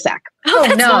Marcus Zusak.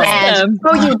 Oh, no. And,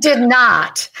 you did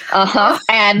not.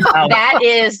 And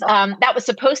that was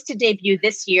supposed to debut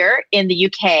this year in the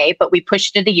UK, but we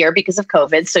pushed it a year because of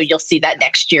COVID. So you'll see that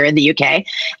next year in the UK.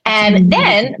 And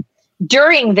then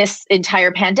during this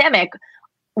entire pandemic,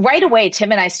 right away,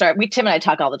 Tim and I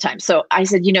talk all the time. So I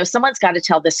said, someone's got to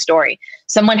tell this story.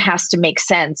 Someone has to make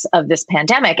sense of this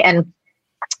pandemic. And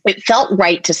it felt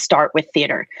right to start with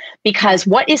theater, because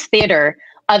what is theater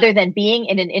other than being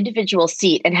in an individual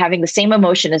seat and having the same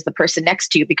emotion as the person next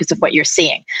to you because of what you're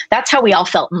seeing? That's how we all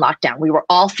felt in lockdown. We were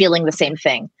all feeling the same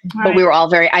thing, but we were all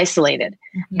very isolated.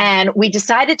 And we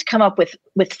decided to come up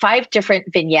with 5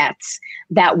 different vignettes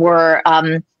that were,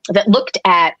 that looked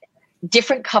at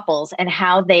different couples and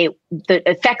how the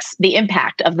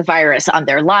impact of the virus on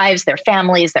their lives, their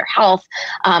families, their health,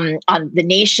 on the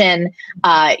nation,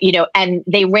 and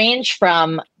they range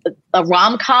from a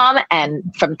rom-com and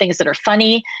from things that are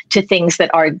funny to things that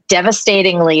are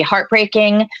devastatingly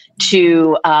heartbreaking,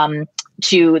 to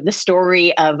the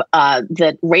story of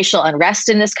the racial unrest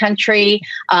in this country.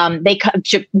 They come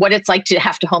to what it's like to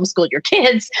have to homeschool your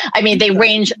kids. I mean, they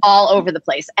range all over the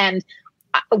place. And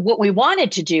what we wanted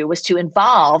to do was to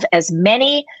involve as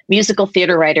many musical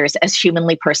theater writers as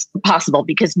humanly possible,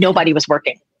 because nobody was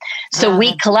working. So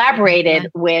we collaborated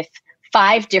with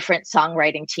 5 different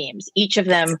songwriting teams. Each of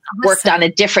them worked on a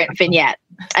different vignette,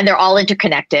 and they're all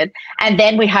interconnected. And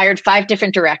then we hired 5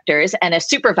 different directors and a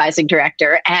supervising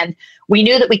director. And we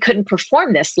knew that we couldn't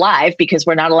perform this live because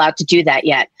we're not allowed to do that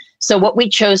yet. So what we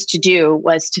chose to do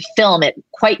was to film it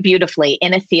quite beautifully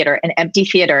in a theater, an empty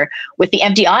theater, with the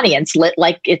empty audience lit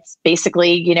like it's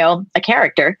basically, a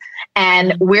character.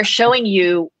 And we're showing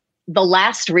you the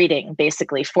last reading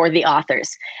basically for the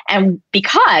authors. And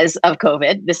because of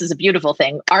COVID, this is a beautiful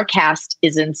thing, our cast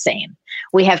is insane.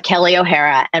 We have Kelly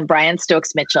O'Hara and Brian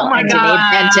Stokes Mitchell and Danae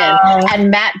Benton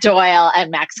and Matt Doyle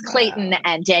and Max Clayton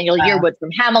and Daniel Yearwood from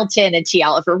Hamilton and T.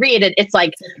 Oliver Reed. And it's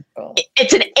like,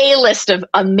 it's an A-list of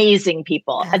amazing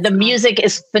people. And the music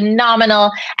is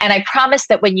phenomenal. And I promise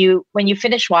that when you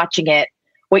finish watching it,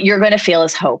 what you're going to feel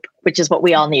is hope, which is what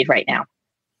we all need right now.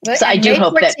 So I do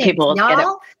hope that people will get it.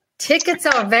 Tickets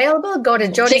are available. Go to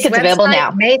Jodi's website available now.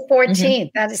 May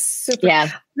 14th. That is super. Yeah.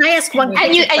 Can I ask one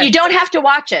question? And you don't have to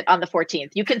watch it on the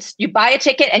 14th. You buy a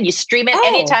ticket and you stream it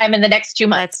anytime in the next 2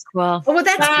 months. That's cool. Well,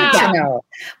 that's good to know.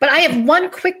 But I have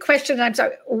one quick question. I'm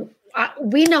sorry.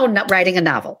 We know writing a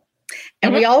novel,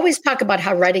 and we always talk about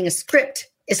how writing a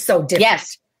script is so different.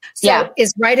 Yes. So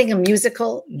is writing a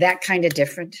musical that kind of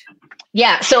different?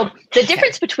 Yeah. So the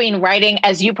difference between writing,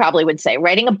 as you probably would say,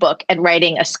 writing a book and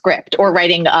writing a script or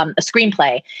writing a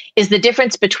screenplay is the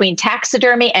difference between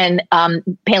taxidermy and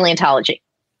paleontology,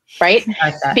 right?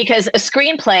 Because a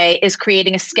screenplay is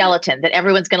creating a skeleton that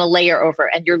everyone's going to layer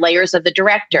over, and your layers of the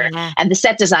director and the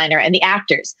set designer and the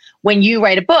actors. When you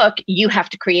write a book, you have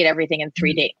to create everything in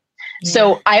 3D.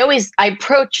 So I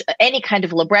approach any kind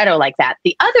of libretto like that.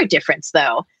 The other difference,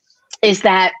 though, is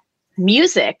that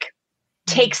music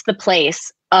takes the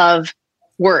place of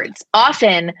words.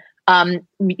 Often,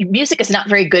 music is not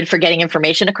very good for getting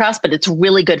information across, but it's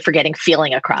really good for getting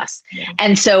feeling across.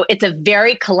 And so it's a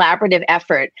very collaborative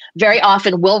effort. Very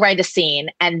often we'll write a scene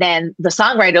and then the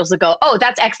songwriters will go, oh,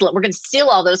 that's excellent. We're going to steal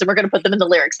all those and we're going to put them in the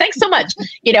lyrics. Thanks so much.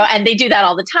 And they do that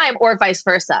all the time, or vice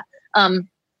versa.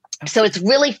 So it's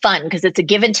really fun because it's a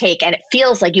give and take, and it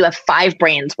feels like you have 5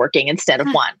 brains working instead of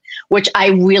one, which I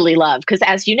really love. Because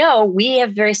as you know, we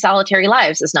have very solitary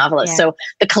lives as novelists. So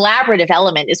the collaborative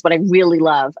element is what I really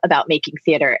love about making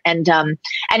theater. And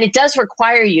it does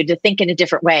require you to think in a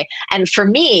different way. And for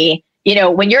me,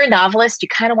 when you're a novelist, you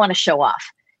kind of want to show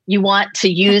off. You want to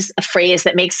use a phrase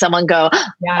that makes someone go, oh,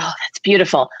 that's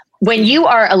beautiful. When you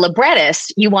are a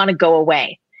librettist, you want to go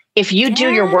away. If you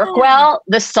do your work well,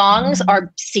 the songs are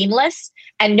seamless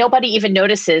and nobody even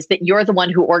notices that you're the one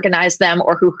who organized them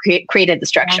or who created the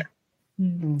structure.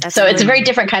 So it's a very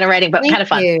different kind of writing, but kind of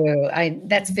fun.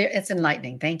 Thank you. It's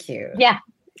enlightening. Thank you. Yeah.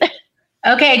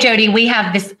 Okay, Jodi, we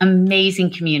have this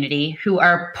amazing community who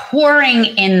are pouring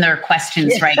in their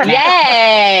questions right now.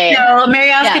 Yay! So,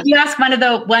 Mary Alice, could you ask one of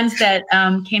the ones that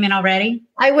came in already?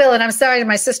 I will, and I'm sorry to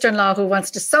my sister-in-law who wants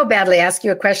to so badly ask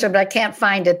you a question, but I can't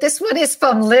find it. This one is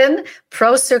from Lynn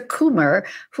Proser-Coomer,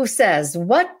 who says,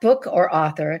 what book or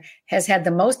author has had the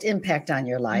most impact on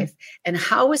your life, and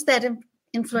how has that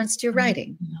influenced your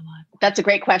writing? That's a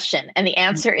great question, and the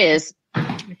answer is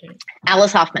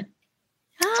Alice Hoffman.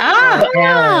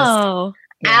 Oh,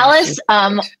 Alice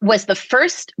was the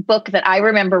first book that I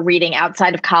remember reading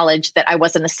outside of college that I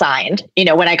wasn't assigned,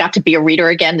 when I got to be a reader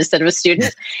again instead of a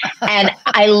student. And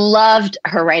I loved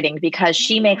her writing because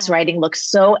she makes writing look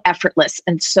so effortless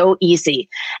and so easy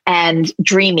and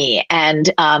dreamy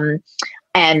and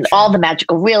all the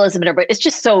magical realism in her, but it's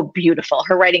just so beautiful.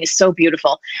 Her writing is so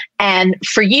beautiful. And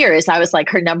for years, I was like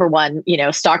her number one,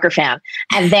 stalker fan.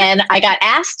 And then I got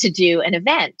asked to do an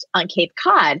event on Cape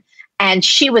Cod, and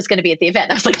she was going to be at the event.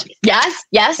 I was like, yes,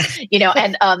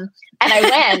 and I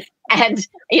went. And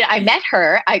I met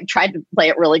her. I tried to play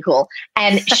it really cool,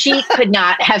 and she could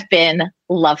not have been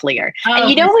lovelier. And do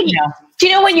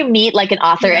you know when you meet like an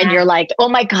author and you're like, oh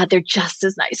my God, they're just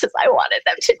as nice as I wanted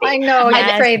them to be. I know,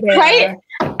 right?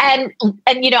 And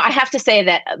I have to say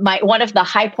that one of the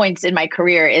high points in my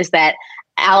career is that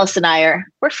Alice and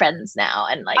we're friends now,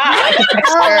 and I can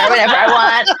text her whenever I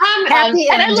want.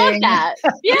 And I love that.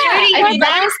 Yeah, Jodi,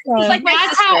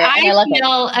 that's how I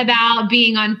feel about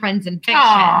being on Friends and Fiction.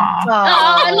 I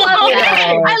love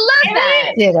that. I love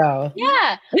that.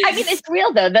 Yeah. I mean, it's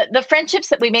real though. The friendships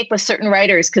that we make with certain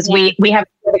writers, because we have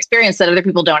experience that other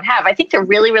people don't have. I think they're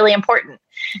really, really important.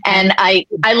 And I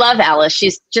love Alice.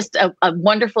 She's just a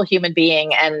wonderful human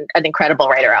being and an incredible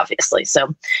writer, obviously.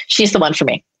 So she's the one for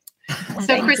me.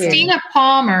 So Christina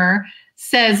Palmer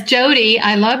says, Jodi,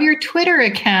 I love your Twitter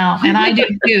account. And I do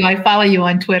too. I follow you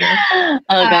on Twitter. Oh,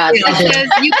 God. It says,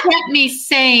 you kept me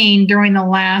sane during the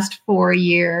last 4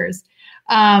 years.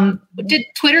 Did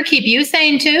Twitter keep you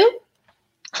sane too?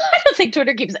 I don't think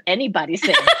Twitter keeps anybody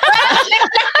sane.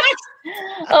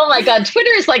 Oh my God. Twitter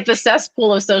is like the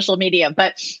cesspool of social media.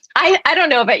 But I don't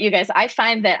know about you guys. I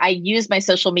find that I use my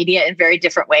social media in very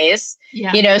different ways.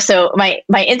 Yeah. So my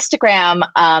Instagram,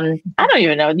 I don't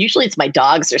even know. Usually it's my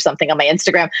dogs or something on my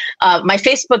Instagram. My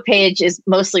Facebook page is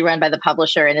mostly run by the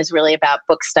publisher and is really about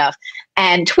book stuff.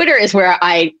 And Twitter is where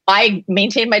I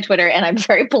maintain my Twitter, and I'm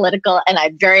very political and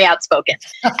I'm very outspoken.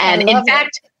 And in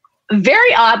fact,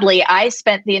 very oddly, I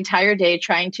spent the entire day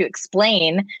trying to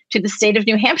explain to the state of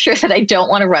New Hampshire that I don't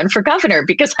want to run for governor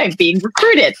because I'm being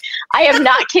recruited. I am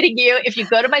not kidding you. If you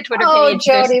go to my Twitter page,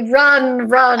 Jodi,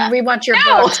 run! We want your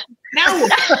vote. No,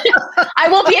 I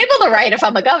won't be able to write if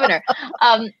I'm a governor.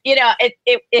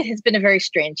 It has been a very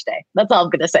strange day. That's all I'm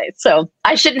going to say. So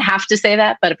I shouldn't have to say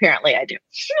that, but apparently I do.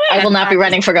 I will not be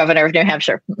running for governor of New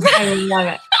Hampshire. I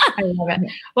love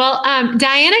it. Well,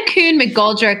 Diana Kuhn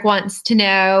McGoldrick wants to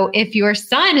know if your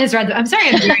son has read I'm sorry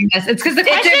I'm doing this. It's because the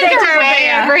questions are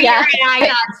way over here and I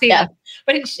cannot see them.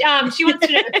 But she wants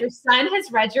to know if your son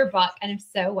has read your book, and if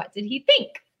so, what did he think?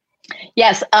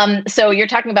 Yes. So you're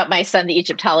talking about my son, the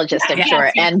Egyptologist, I'm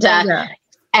sure. And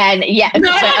And yeah,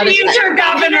 Not a future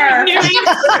governor.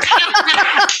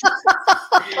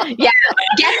 Yeah,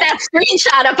 get that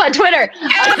screenshot up on Twitter.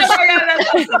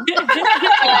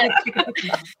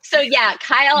 So yeah,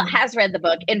 Kyle has read the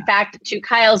book. In fact, to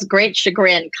Kyle's great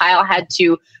chagrin, Kyle had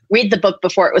to read the book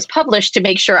before it was published to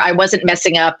make sure I wasn't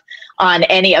messing up on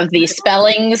any of the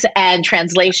spellings and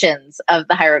translations of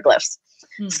the hieroglyphs.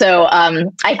 So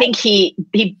I think he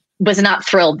was not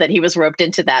thrilled that he was roped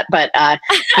into that. But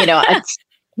it's,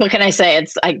 what can I say?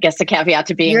 It's, I guess, a caveat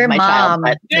to being Your my mom. child.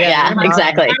 But yeah,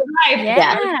 exactly.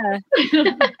 Yeah.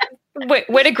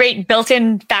 What a great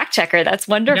built-in fact checker. That's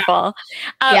wonderful.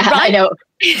 I know.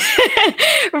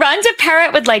 Rhonda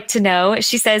Parrott would like to know,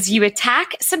 she says, you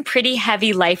attack some pretty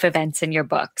heavy life events in your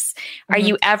books. Are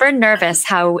you ever nervous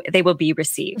how they will be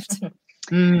received?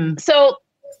 So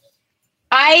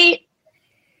I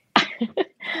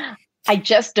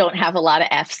just don't have a lot of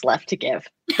F's left to give.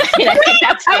 I think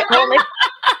that's the only.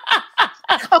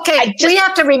 Okay, we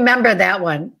have to remember that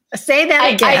one. Say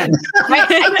that again.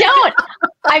 I don't.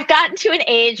 I've gotten to an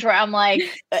age where I'm like,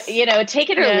 take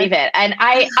it or leave it. And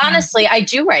I honestly, I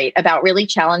do write about really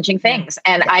challenging things.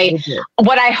 And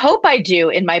what I hope I do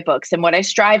in my books and what I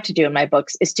strive to do in my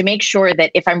books is to make sure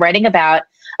that if I'm writing about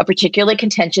a particularly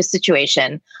contentious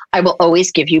situation, I will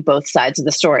always give you both sides of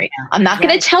the story. I'm not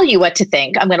going to tell you what to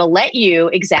think. I'm going to let you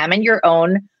examine your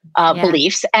own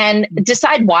beliefs and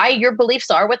decide why your beliefs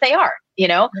are what they are,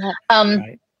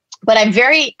 But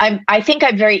I think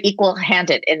I'm very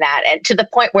equal-handed in that, and to the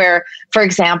point where, for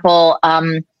example,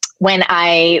 when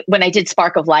I did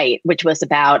Spark of Light, which was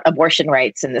about abortion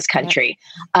rights in this country,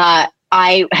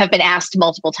 I have been asked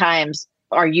multiple times,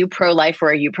 are you pro-life or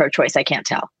are you pro-choice? I can't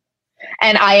tell.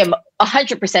 And I am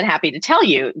 100% happy to tell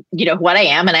you, what I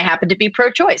am, and I happen to be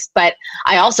pro-choice. But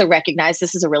I also recognize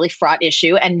this is a really fraught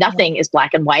issue, and nothing is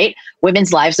black and white.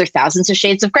 Women's lives are thousands of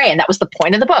shades of gray, and that was the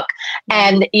point of the book.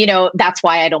 And that's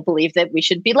why I don't believe that we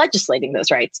should be legislating those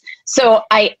rights. So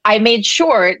I made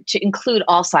sure to include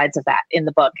all sides of that in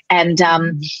the book. And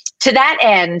to that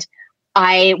end,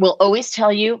 I will always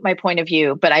tell you my point of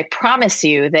view, but I promise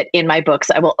you that in my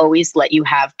books, I will always let you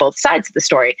have both sides of the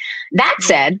story. That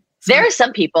said, there are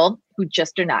some people who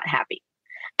just are not happy.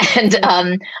 And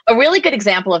a really good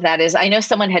example of that is, I know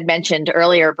someone had mentioned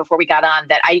earlier before we got on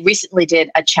that I recently did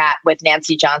a chat with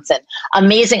Nancy Johnson,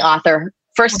 amazing author,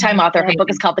 first-time author. Her book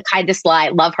is called The Kindest Lie.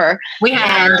 Love her. We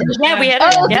had her. Yeah, we had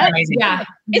her. Oh, Yeah.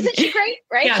 Isn't she great?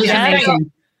 Right? Yeah, she's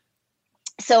amazing.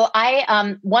 So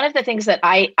I, one of the things that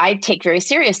I take very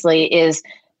seriously is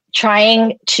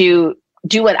trying to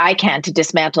do what I can to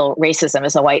dismantle racism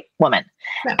as a white woman.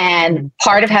 And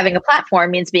part of having a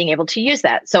platform means being able to use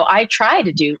that. So I try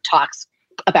to do talks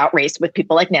about race with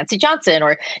people like Nancy Johnson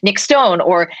or Nick Stone,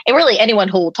 or really anyone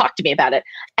who will talk to me about it.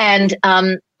 And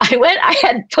I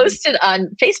had posted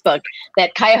on Facebook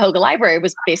that Cuyahoga Library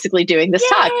was basically doing this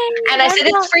talk. And I said,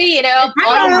 it's free, Oh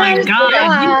my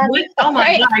God. Oh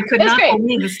my God. I could not great.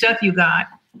 believe the stuff you got.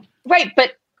 Right.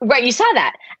 Right. You saw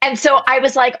that. And so I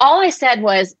was like, all I said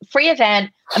was, free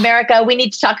event, America, we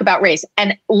need to talk about race.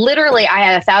 And literally I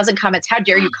had 1,000 comments. How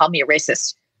dare you call me a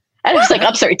racist? And I was like,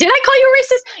 I'm sorry, did I call you a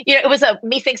racist? It was a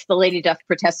methinks the lady doth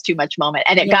protest too much moment.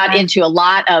 And it got into a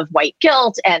lot of white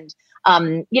guilt and,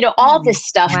 all this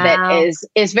stuff that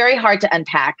is very hard to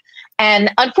unpack.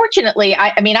 And unfortunately,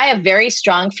 I have very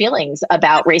strong feelings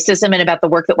about racism and about the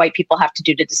work that white people have to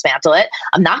do to dismantle it.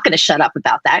 I'm not going to shut up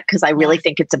about that because I really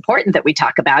think it's important that we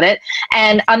talk about it.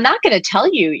 And I'm not going to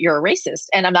tell you you're a racist.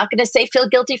 And I'm not going to say feel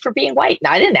guilty for being white.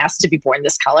 Now, I didn't ask to be born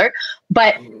this color.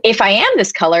 But if I am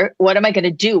this color, what am I going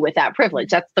to do with that privilege?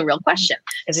 That's the real question.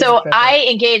 So I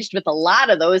engaged with a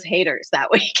lot of those haters that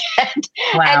weekend.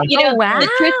 Wow. And, the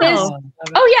truth is,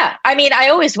 I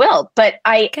always will. But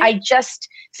I just...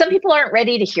 Some people aren't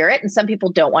ready to hear it and some people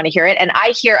don't want to hear it. And I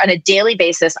hear on a daily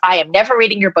basis, I am never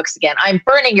reading your books again. I'm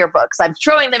burning your books. I'm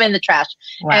throwing them in the trash.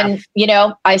 Wow. And,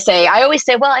 I always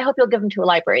say, well, I hope you'll give them to a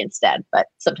library instead. But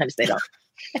sometimes they don't.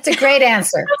 That's a great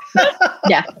answer.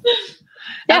 Yeah.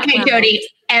 Okay, Jodi,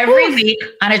 every week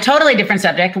on a totally different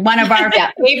subject, one of our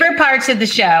favorite parts of the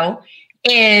show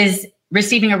is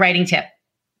receiving a writing tip.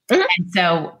 Mm-hmm. And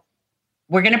so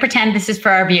we're going to pretend this is for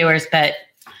our viewers, but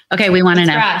okay, we want to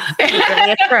know.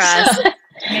 It's for us.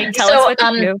 Tell us what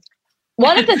to do.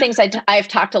 One of the things I've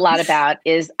talked a lot about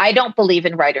is I don't believe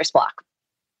in writer's block.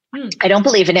 I don't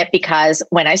believe in it because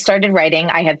when I started writing,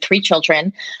 I had 3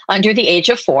 children under the age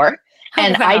of 4,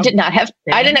 and I didn't have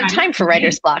time for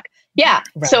writer's block. Yeah.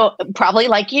 Right. So probably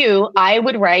like you, I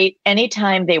would write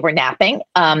anytime they were napping.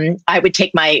 I would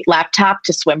take my laptop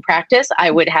to swim practice. I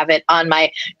would have it on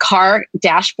my car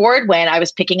dashboard when I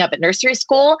was picking up at nursery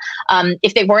school.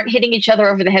 If they weren't hitting each other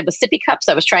over the head with sippy cups,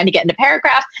 I was trying to get into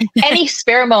paragraph. Any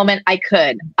spare moment I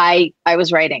could, I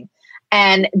was writing.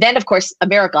 And then, of course, a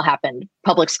miracle happened,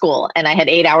 public school, and I had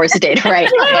 8 hours a day to write.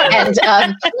 and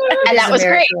that was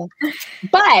great.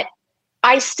 But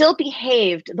I still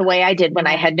behaved the way I did when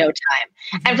I had no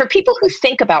time. And for people who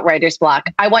think about writer's block,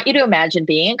 I want you to imagine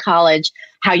being in college,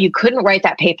 how you couldn't write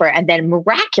that paper. And then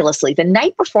miraculously, the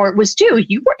night before it was due,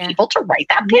 you were able to write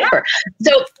that paper.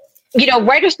 So,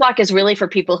 writer's block is really for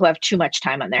people who have too much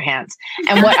time on their hands.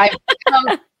 And what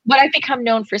I've become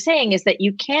known for saying is that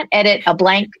you can't edit a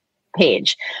blank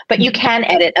page, but you can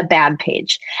edit a bad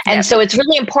page. And so it's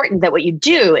really important that what you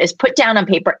do is put down on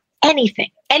paper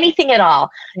anything at all,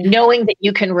 knowing that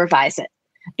you can revise it.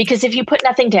 Because if you put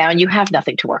nothing down, you have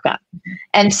nothing to work on.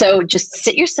 And so just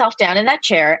sit yourself down in that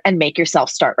chair and make yourself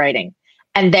start writing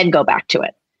and then go back to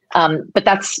it. But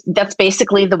that's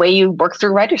basically the way you work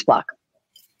through writer's block.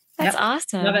 That's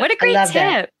awesome. What a great tip.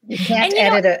 That. You can't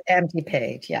edit an empty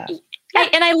page. Yeah.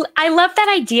 And I love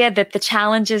that idea that the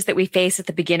challenges that we face at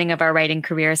the beginning of our writing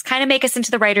careers kind of make us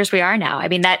into the writers we are now. I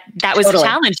mean, that was a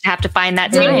challenge to have to find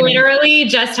that time. We literally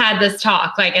just had this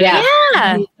talk, like an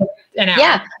hour.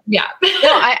 Yeah. No,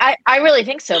 I really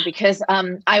think so, because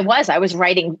I was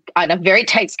writing on a very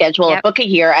tight schedule, a book a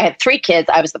year. I had 3 kids.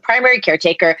 I was the primary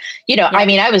caretaker. I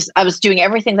mean, I was doing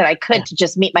everything that I could to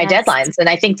just meet my deadlines. And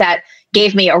I think that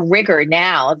gave me a rigor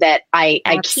now that I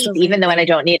keep, even though when I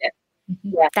don't need it.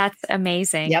 Yeah. That's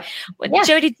amazing. Yep.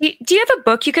 Jodi, do you have a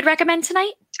book you could recommend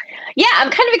tonight? Yeah,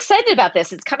 I'm kind of excited about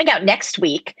this. It's coming out next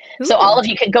week. Ooh. So all of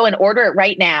you can go and order it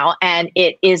right now. And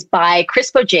it is by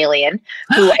Chris Bojalian,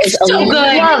 who is a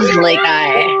lovely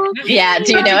guy. Yeah,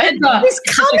 do you know it? He's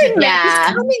coming. Yeah.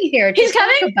 He's coming here. He's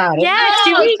coming? About it.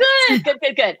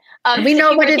 Yeah, good. We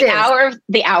know what it is.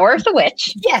 The Hour of the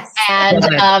Witch. Yes.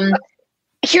 And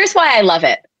here's why I love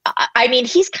it. I mean,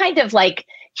 he's kind of like,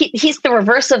 he's the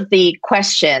reverse of the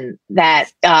question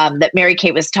that Mary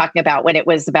Kay was talking about when it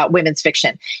was about women's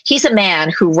fiction. He's a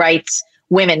man who writes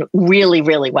women really,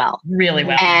 really well. Really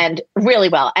well. And really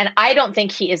well. And I don't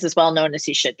think he is as well known as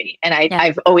he should be. And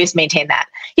I've always maintained that.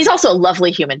 He's also a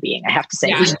lovely human being, I have to say.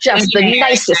 Yeah. He's just the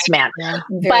nicest man. Yeah.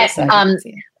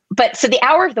 But so The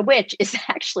Hour of the Witch is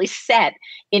actually set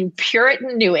in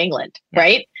Puritan New England,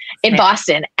 right? In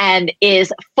Boston, and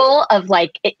is full of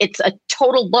it's a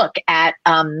total look at,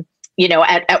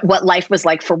 at what life was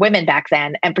like for women back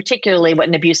then, and particularly what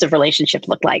an abusive relationship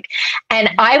looked like. And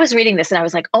I was reading this and I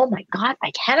was like, oh my God,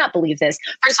 I cannot believe this.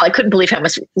 First of all, I couldn't believe how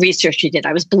much research he did.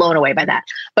 I was blown away by that.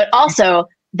 But also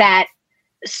that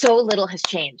so little has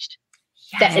changed.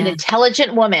 That an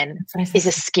intelligent woman is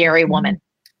a scary woman.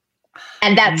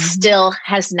 And that still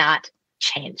has not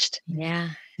changed. Yeah.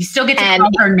 You still get to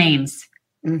call her names.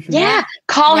 Mm-hmm. Yeah.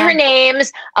 Call her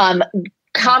names.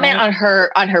 Comment on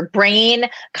her brain.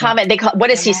 Comment. What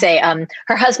does he say?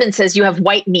 Her husband says, you have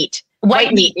white meat.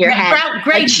 White meat in your head.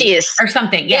 Gray cheese. Or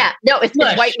something. Yeah. No, it's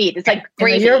white meat. It's like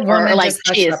gravy or like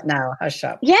cheese. Hush up now. Hush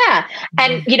up. Yeah.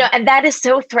 And, and that is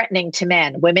so threatening to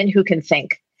men, women who can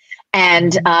think.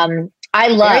 And I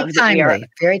love that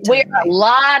we are a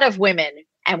lot of women,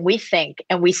 and we think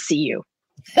and we see you.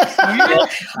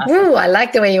 Ooh, I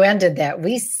like the way you ended that.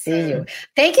 We see you.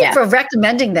 Thank you for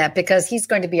recommending that, because he's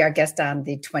going to be our guest on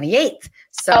the 28th.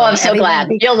 So I'm so glad.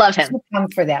 You'll love him. Come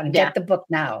for that and get the book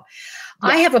now. Yeah.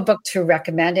 I have a book to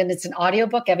recommend, and it's an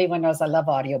audiobook. Everyone knows I love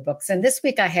audiobooks. And this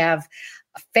week I have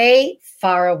Faye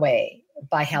Far Away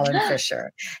by Helen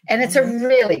Fisher. And it's a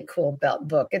really cool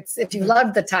book. It's if you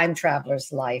love the time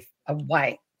traveler's life,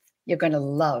 you're going to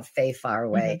love Faye Far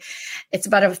Away. Mm-hmm. It's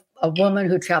about a woman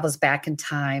who travels back in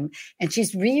time, and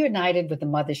she's reunited with the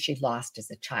mother she lost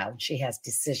as a child. She has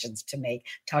decisions to make.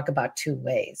 Talk about 2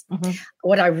 ways. Mm-hmm.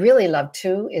 What I really love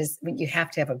too is you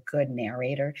have to have a good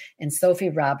narrator, and Sophie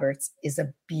Roberts is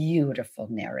a beautiful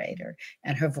narrator,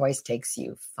 and her voice takes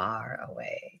you far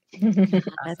away.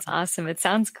 That's awesome. It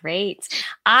sounds great.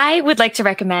 I would like to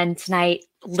recommend tonight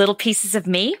Little Pieces of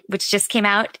Me, which just came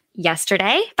out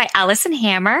yesterday by Alison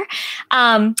Hammer.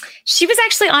 She was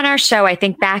actually on our show, I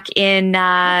think, back in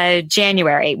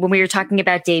January when we were talking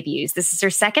about debuts. This is her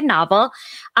second novel.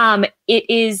 It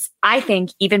is, I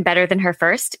think, even better than her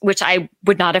first, which I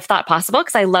would not have thought possible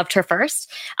because I loved her first.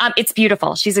 It's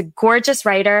beautiful. She's a gorgeous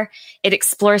writer. It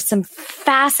explores some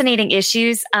fascinating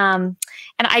issues. And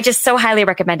I just so highly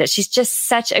recommend it. She's just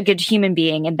such a good human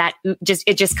being. And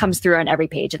it just comes through on every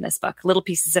page in this book. Little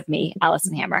Pieces of Me,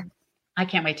 Alison Hammer. I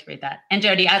can't wait to read that. And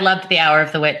Jodi, I loved The Hour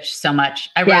of the Witch so much.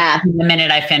 I read it the minute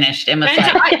I finished. And was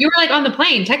you were like on the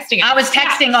plane texting it. I was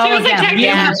texting all of them. Hurry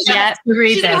up and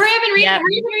read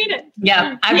it.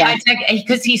 Yeah. I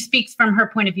because he speaks from her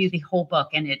point of view the whole book.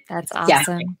 And that's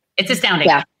awesome. It's astounding.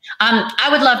 Yeah. I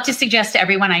would love to suggest to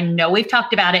everyone, I know we've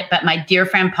talked about it, but my dear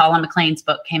friend Paula McLean's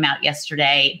book came out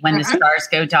yesterday, When the Stars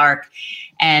Go Dark.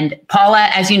 And Paula,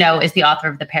 as you know, is the author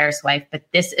of The Paris Wife, but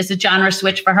this is a genre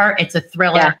switch for her. It's a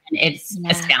thriller and it's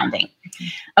astounding.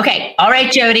 Okay. All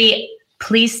right, Jodi,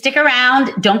 please stick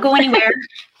around. Don't go anywhere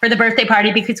for the birthday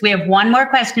party because we have one more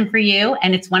question for you.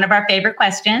 And it's one of our favorite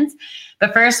questions.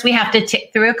 But first, we have to tick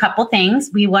through a couple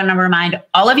things. We want to remind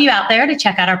all of you out there to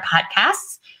check out our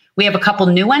podcasts. We have a couple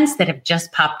new ones that have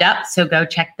just popped up, so go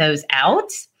check those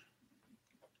out.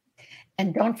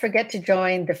 And don't forget to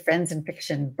join the Friends in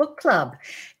Fiction Book Club.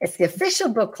 It's the official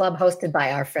book club hosted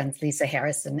by our friends Lisa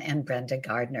Harrison and Brenda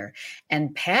Gardner.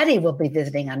 And Patty will be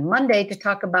visiting on Monday to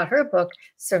talk about her book,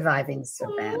 Surviving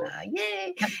Savannah.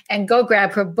 Yay! And go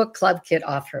grab her book club kit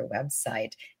off her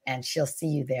website. And she'll see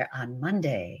you there on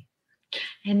Monday.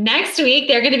 And next week,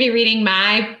 they're going to be reading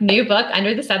my new book,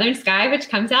 Under the Southern Sky, which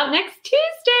comes out next Tuesday.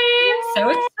 I'm so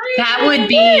excited. That would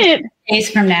be days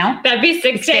from now. That'd be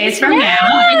 6 days from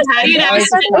now. You're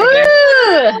so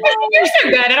good.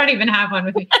 I don't even have one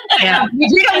with me. Yeah,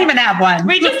 we don't even have one.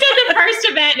 We just did the first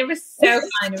event. It was so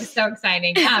fun. It was so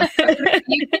exciting.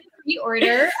 You can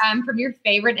pre-order from your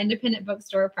favorite independent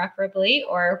bookstore, preferably,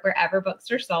 or wherever books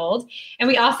are sold. And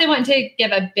we also want to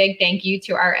give a big thank you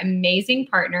to our amazing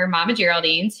partner, Mama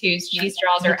Geraldine's, whose cheese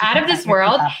straws are out of this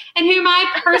world, and who my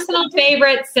personal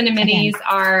favorite Cinnamonies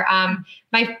are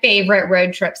my favorite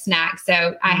road trip snack.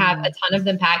 So I have a ton of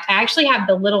them packed. I actually have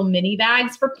the little mini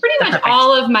bags for pretty much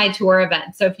all of my tour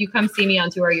events. So if you come see me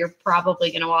on tour, you're probably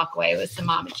going to walk away with some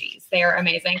Mama G's. They are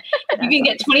amazing. You can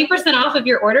get 20% off of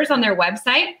your orders on their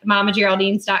website,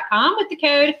 mamageraldines.com, with the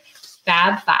code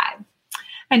FAB5.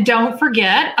 And don't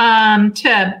forget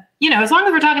to, as long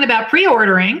as we're talking about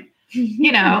pre-ordering,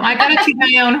 I got to toot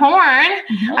my own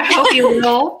horn. I hope you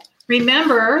will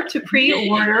remember to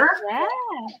pre-order.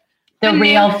 The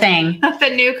real thing. The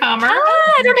newcomer.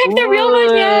 I don't have the real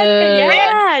one yet.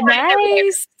 Yeah,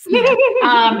 nice.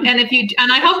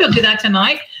 And I hope you'll do that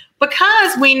tonight,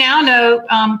 because we now know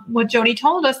what Jodi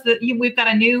told us, that we've got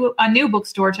a new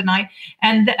bookstore tonight,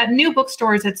 and at new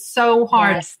bookstores, it's so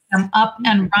hard to get them up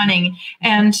and running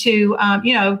and to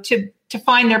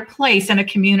find their place in a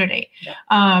community.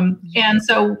 And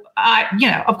so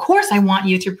of course I want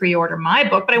you to pre-order my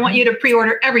book, but I want you to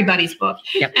pre-order everybody's book.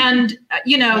 Yep. And,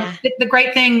 the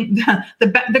great thing,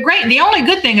 the only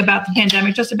good thing about the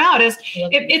pandemic just about is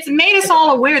it's made us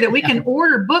all aware that we can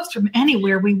order books from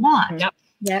anywhere we want.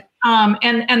 Yep.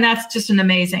 And that's just an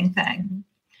amazing thing.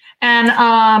 And,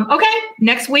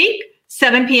 next week,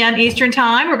 7 p.m. Eastern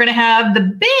time, we're going to have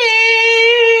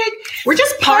we're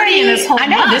just partying this whole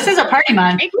month. This is a party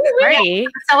month.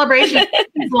 Celebration of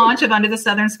the launch of Under the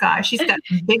Southern Sky. She's got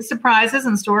big surprises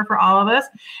in store for all of us.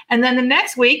 And then the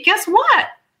next week, guess what?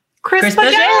 Chris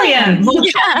Bajalian.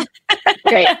 Yeah.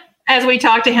 Great. As we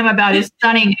talk to him about his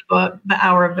stunning new book, The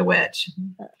Hour of the Witch.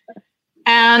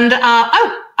 And,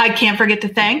 I can't forget to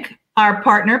thank our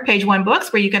partner, Page One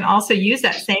Books, where you can also use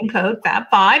that same code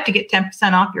FAB5 to get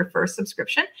 10% off your first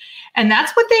subscription. And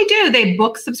that's what they do. They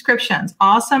book subscriptions,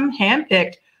 awesome,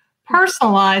 handpicked,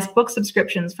 personalized book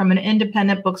subscriptions from an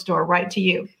independent bookstore right to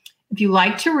you. If you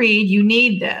like to read, you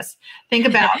need this. Think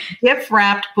about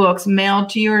gift-wrapped books mailed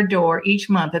to your door each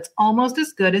month. It's almost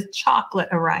as good as chocolate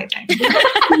arriving.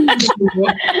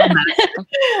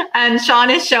 And Sean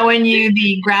is showing you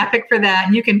the graphic for that.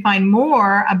 And you can find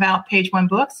more about Page One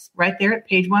Books right there at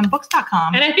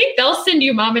pageonebooks.com. And I think they'll send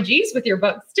you Mama G's with your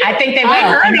books, too. I think they will.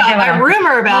 I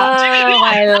rumor about. Oh,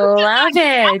 I love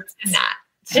it.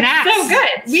 Snacks. It's so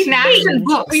good. Snacks and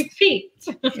books. We feet.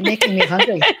 You're making me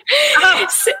hungry.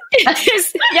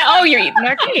 You're eating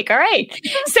our cake. All right.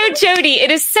 So, Jodi, it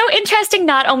is so interesting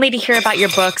not only to hear about your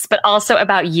books, but also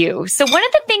about you. So one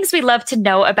of the things we love to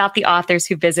know about the authors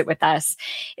who visit with us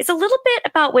is a little bit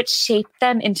about what shaped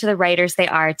them into the writers they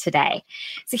are today.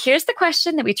 So here's the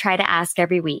question that we try to ask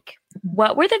every week.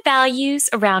 What were the values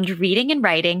around reading and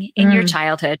writing in your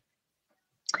childhood?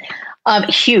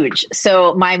 Huge.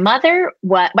 So my mother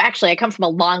I come from a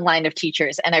long line of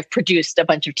teachers, and I've produced a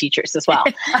bunch of teachers as well.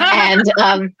 And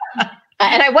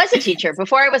I was a teacher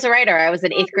before I was a writer. I was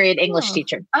an 8th grade English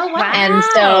teacher. Oh, wow. And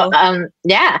so,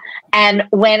 And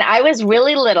when I was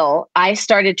really little, I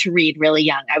started to read really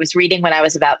young. I was reading when I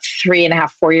was about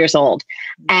 3.5, 4 years old.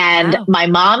 And my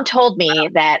mom told me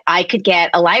that I could get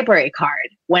a library card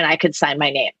when I could sign my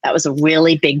name. That was a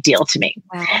really big deal to me.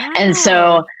 Wow. And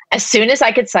so as soon as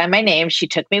I could sign my name, she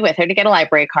took me with her to get a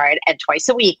library card. And twice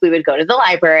a week, we would go to the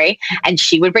library and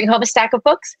she would bring home a stack of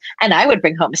books and I would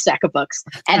bring home a stack of books.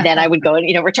 And then I would go and,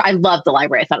 return. I loved the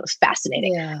library. I thought it was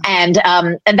fascinating. Yeah. And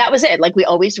that was it. Like we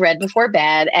always read before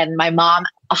bed, and my mom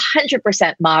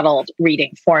 100% modeled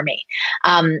reading for me.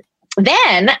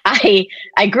 Then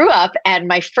I grew up, and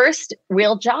my first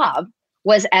real job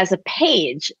was as a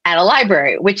page at a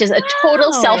library, which is a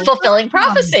total self-fulfilling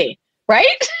prophecy, right?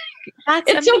 That's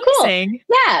it's amazing. So cool.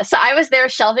 Yeah. So I was there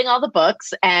shelving all the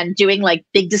books and doing like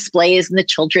big displays in the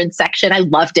children's section. I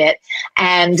loved it.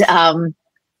 And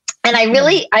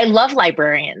I love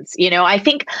librarians. I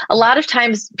think a lot of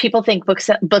times people think book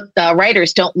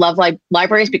writers don't love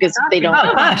libraries because they don't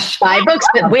buy books,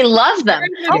 but we love them.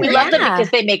 We love them because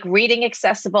they make reading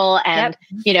accessible, and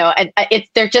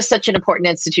they're just such an important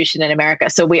institution in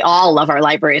America. So we all love our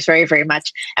libraries very, very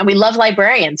much, and we love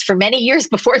librarians. For many years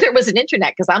before there was an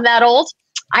internet, because I'm that old,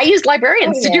 I used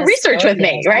librarians to do research with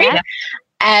me, right? Yeah.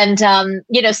 And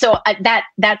so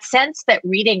that sense that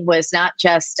reading was not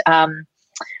just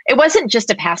it wasn't just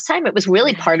a pastime. It was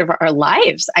really part of our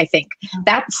lives. I think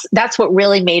that's what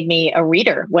really made me a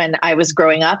reader when I was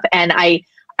growing up. And I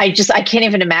can't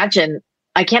even imagine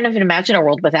a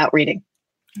world without reading.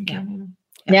 Yeah,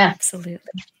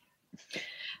 absolutely.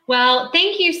 Well,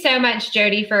 thank you so much,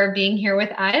 Jodi, for being here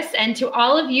with us. And to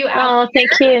all of you out there,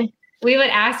 thank you. We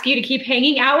would ask you to keep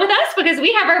hanging out with us because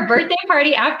we have our birthday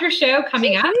party after show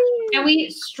coming up. And we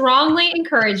strongly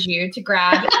encourage you to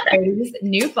grab Jodi's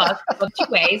new book, Book Two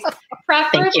Ways,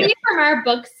 preferably from our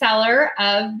bookseller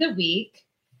of the week,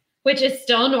 which is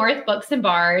Still North Books and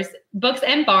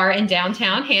Bar in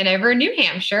downtown Hanover, New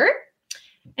Hampshire.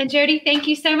 And Jodi, thank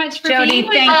you so much for being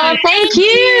with us. Thank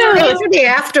you. Thanks for the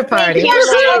after party. You're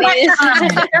the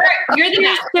best. Jodi.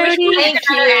 Thank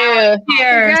you.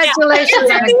 Congratulations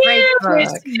on a great book.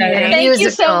 Thank you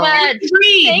so much.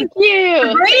 Thank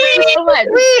you. Thank you so much.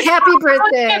 Happy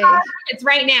birthday. It's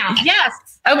right now. Yes.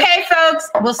 Okay, folks,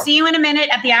 we'll see you in a minute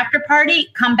at the after party.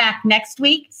 Come back next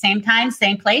week, same time,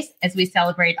 same place, as we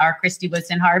celebrate our Christy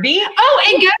Woodson Harvey. Oh,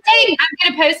 and I'm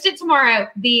going to post it tomorrow.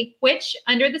 Which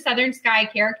Under the Southern Sky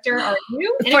character are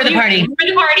you? For the party, because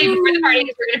we're going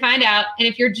to find out. And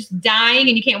if you're just dying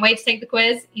and you can't wait to take the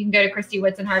quiz, you can go to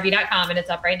ChristyWoodsonHarvey.com and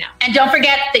it's up right now. And don't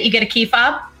forget that you get a key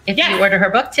fob if you order her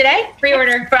book today.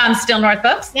 Pre-order from Still North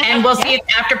Books. Yeah. And we'll see you at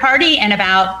the after party in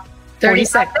about 30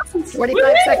 seconds.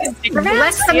 45 seconds.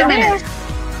 Less than a minute.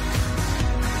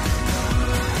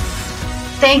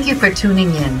 Thank you for tuning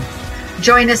in.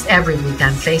 Join us every week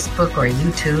on Facebook or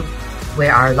YouTube,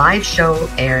 where our live show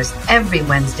airs every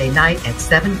Wednesday night at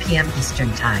 7 p.m.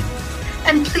 Eastern Time.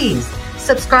 And please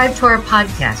subscribe to our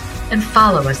podcast and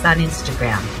follow us on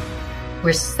Instagram.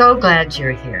 We're so glad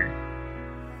you're here.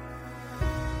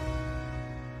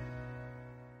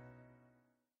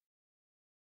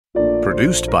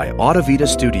 Produced by Audavita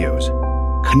Studios.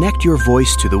 Connect your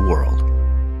voice to the world.